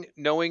 knowing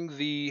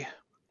the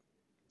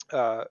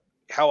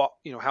how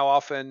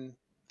often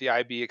the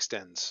IB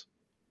extends,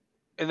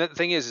 and the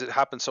thing is, it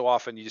happens so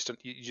often you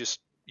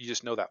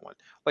just know that one.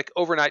 Like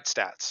overnight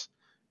stats,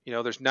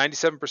 there's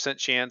 97%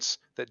 chance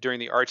that during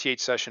the RTH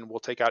session we'll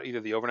take out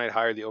either the overnight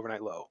high or the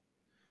overnight low.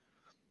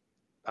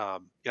 I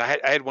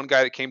had one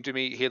guy that came to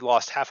me. He had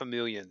lost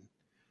 $500,000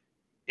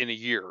 in a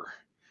year,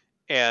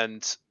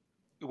 and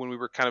when we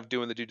were kind of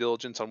doing the due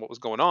diligence on what was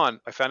going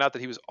on, I found out that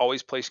he was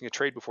always placing a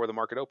trade before the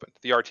market opened,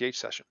 the RTH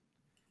session.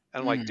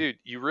 And I'm like, dude,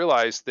 you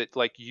realize that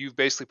like you've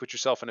basically put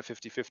yourself in a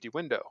 50-50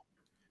 window,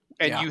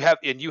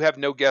 and you have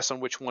no guess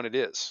on which one it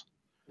is.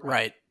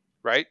 Right.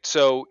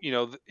 So,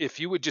 if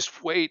you would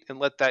just wait and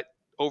let that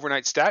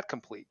overnight stat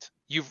complete,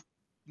 you've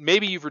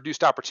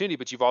reduced opportunity,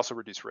 but you've also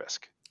reduced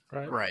risk.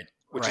 Right.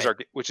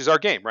 Which is our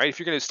game, right? If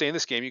you're going to stay in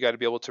this game, you got to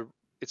be able to,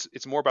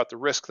 it's more about the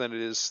risk than it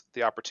is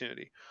the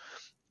opportunity.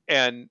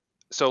 And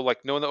so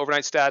like knowing the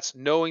overnight stats,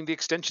 knowing the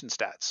extension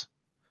stats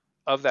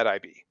of that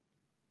IB,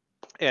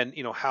 and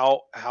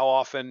how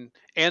often,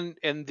 and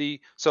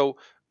so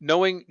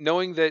knowing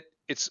that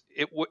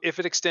if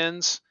it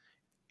extends,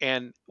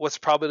 and what's the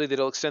probability that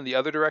it'll extend the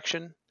other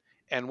direction,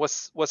 and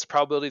what's the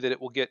probability that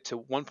it will get to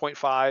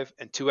 1.5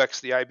 and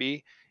 2x the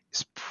IB,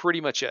 is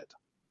pretty much it.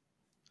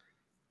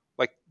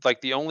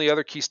 Like the only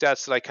other key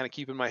stats that I kind of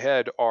keep in my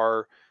head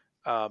are,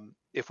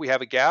 if we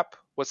have a gap,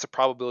 what's the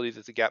probability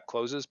that the gap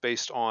closes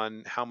based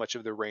on how much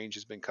of the range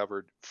has been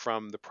covered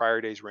from the prior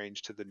day's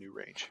range to the new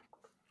range.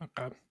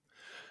 Okay.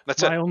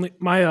 That's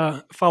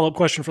my follow-up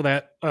question for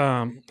that.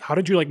 How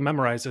did you like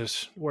memorize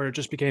this, where it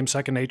just became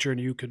second nature and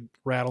you could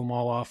rattle them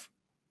all off?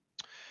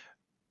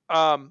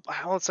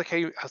 It's like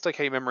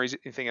how you memorize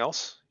anything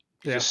else.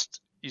 You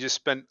just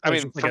spend. I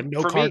mean, like a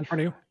note card in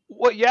front of you.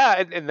 Well,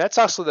 yeah, and that's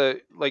also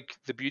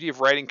the beauty of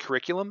writing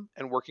curriculum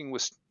and working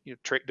with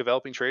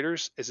developing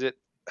traders, is it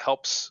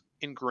helps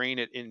ingrain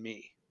it in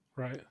me.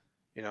 Right.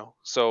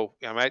 So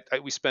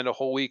we spend a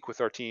whole week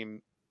with our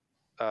team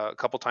a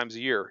couple times a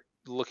year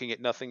looking at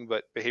nothing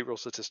but behavioral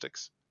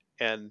statistics,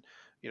 and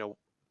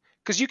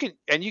because you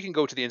can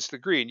go to the nth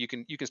degree, and you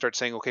can start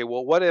saying, okay,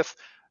 well,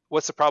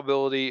 what's the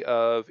probability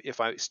of,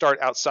 if I start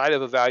outside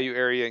of a value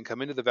area and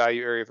come into the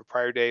value area of a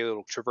prior day,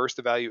 it'll traverse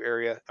the value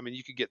area. I mean,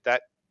 you could get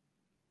that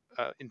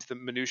into the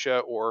minutia,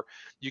 or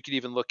you could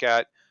even look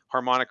at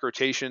harmonic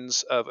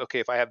rotations of, okay,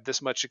 if I have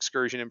this much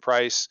excursion in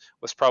price,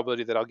 what's the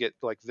probability that I'll get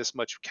like this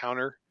much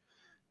counter?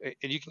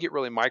 And you can get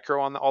really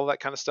micro on all that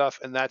kind of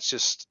stuff, and that's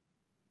just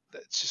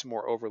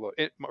more overload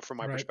from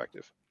my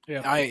perspective.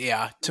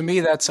 Yeah. To me,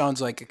 that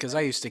sounds like, because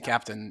I used to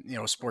captain,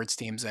 sports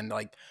teams, and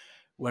like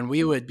when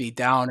we would be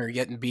down or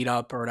getting beat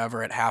up or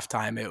whatever at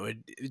halftime, it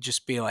would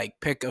just be like,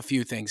 pick a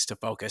few things to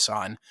focus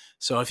on.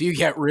 So if you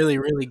get really,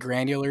 really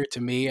granular,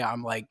 to me,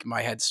 I'm like,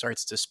 my head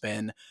starts to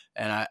spin,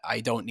 and I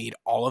don't need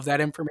all of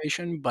that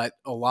information. But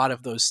a lot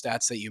of those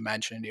stats that you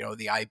mentioned,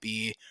 the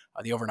IB,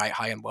 the overnight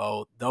high and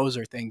low, those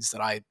are things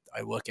that I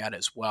look at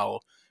as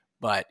well.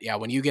 But yeah,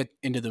 when you get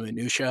into the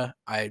minutia,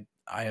 I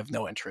have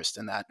no interest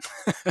in that.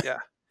 Yeah.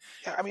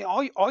 I mean,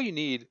 all you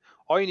need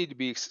to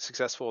be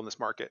successful in this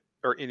market,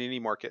 or in any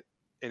market,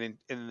 and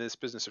in this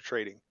business of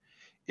trading,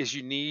 is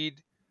you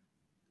need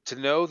to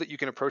know that you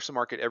can approach the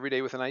market every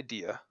day with an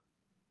idea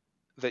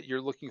that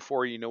you're looking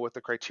for. You know what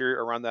the criteria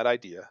around that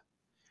idea.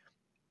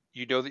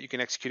 You know that you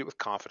can execute it with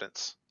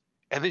confidence,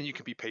 and then you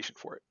can be patient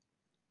for it.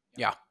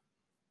 Yeah.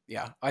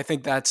 Yeah. I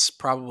think that's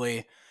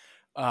probably,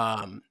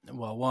 well,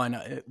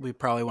 one, we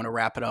probably want to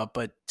wrap it up,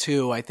 but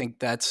two, I think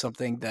that's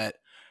something that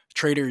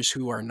traders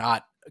who are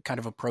not kind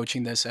of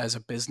approaching this as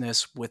a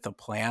business with a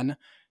plan,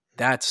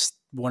 that's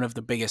one of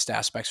the biggest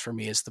aspects for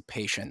me is the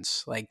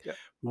patience, like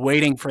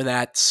waiting for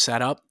that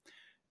setup.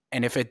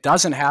 And if it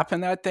doesn't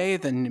happen that day,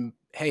 then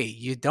hey,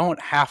 you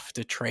don't have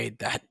to trade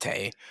that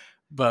day.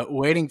 But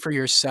waiting for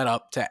your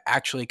setup to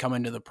actually come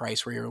into the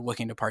price where you're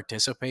looking to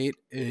participate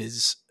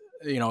is,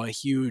 a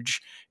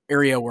huge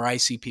area where I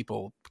see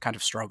people kind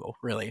of struggle,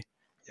 really.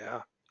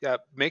 Yeah. Yeah.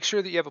 Make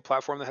sure that you have a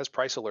platform that has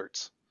price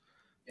alerts.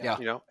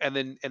 Yeah. And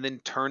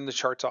then turn the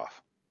charts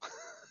off.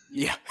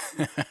 Yeah.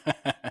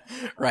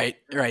 Right.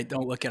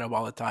 Don't look at them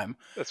all the time.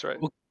 That's right.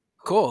 Well,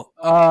 cool.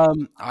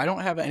 I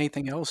don't have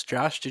anything else.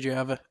 Josh, did you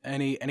have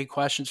any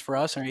questions for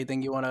us or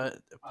anything you want to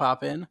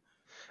pop in?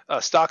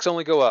 Stocks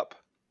only go up.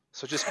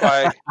 So just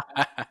buy.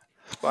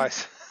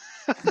 That's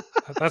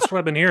what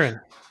I've been hearing.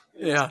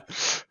 Yeah.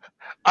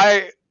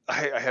 I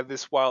have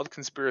this wild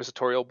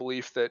conspiratorial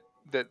belief that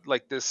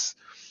like this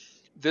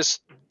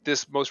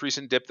most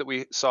recent dip that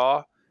we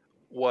saw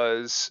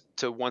was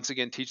to once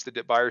again teach the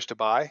dip buyers to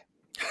buy.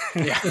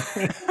 Yeah.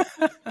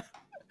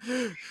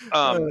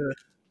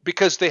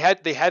 Because they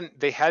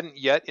hadn't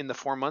yet in the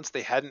 4 months,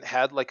 they hadn't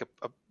had like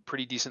a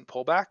pretty decent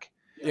pullback.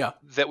 Yeah.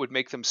 That would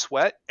make them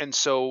sweat. And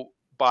so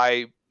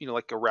by,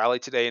 like a rally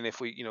today, and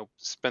if we,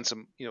 spend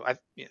some,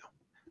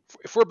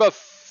 if we're above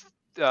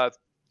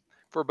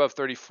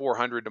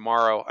 3,400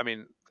 tomorrow, I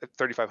mean,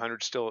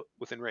 3,500 still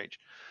within range.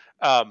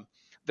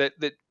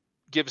 That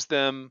gives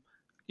them,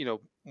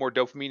 more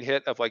dopamine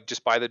hit of like,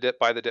 just buy the dip,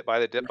 buy the dip, buy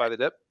the dip, buy the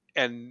dip.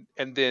 And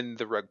then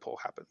the rug pull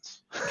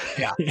happens.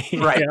 Yeah.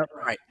 Right.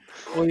 Right.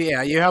 Well,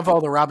 yeah, you have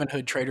all the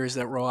Robinhood traders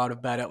that roll out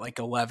of bed at like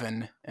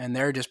 11 and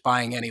they're just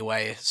buying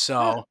anyway.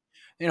 So,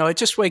 it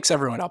just wakes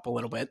everyone up a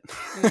little bit.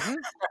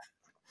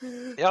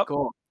 Mm-hmm. Yep.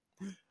 Cool.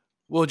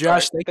 Well,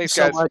 Josh, right. Thanks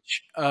so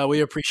much.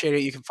 We appreciate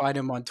it. You can find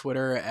him on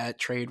Twitter at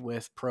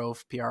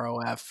TradeWithProf,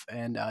 PROF,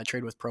 and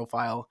Trade with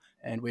Profile.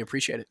 And we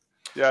appreciate it.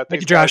 Yeah.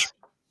 Thank you, Josh.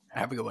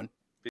 Have a good one.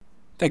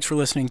 Thanks for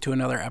listening to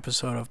another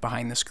episode of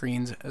Behind the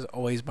Screens. As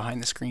always,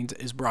 Behind the Screens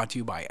is brought to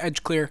you by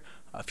EdgeClear.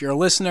 If you're a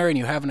listener and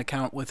you have an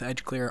account with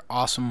EdgeClear,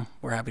 awesome.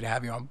 We're happy to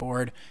have you on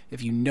board.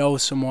 If you know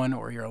someone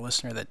or you're a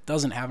listener that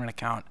doesn't have an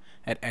account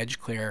at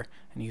EdgeClear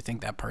and you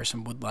think that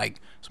person would like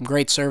some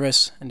great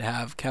service and to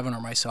have Kevin or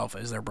myself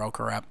as their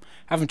broker rep,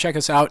 have them check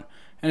us out.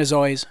 And as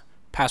always,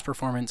 past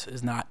performance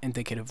is not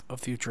indicative of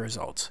future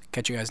results.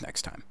 Catch you guys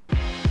next time.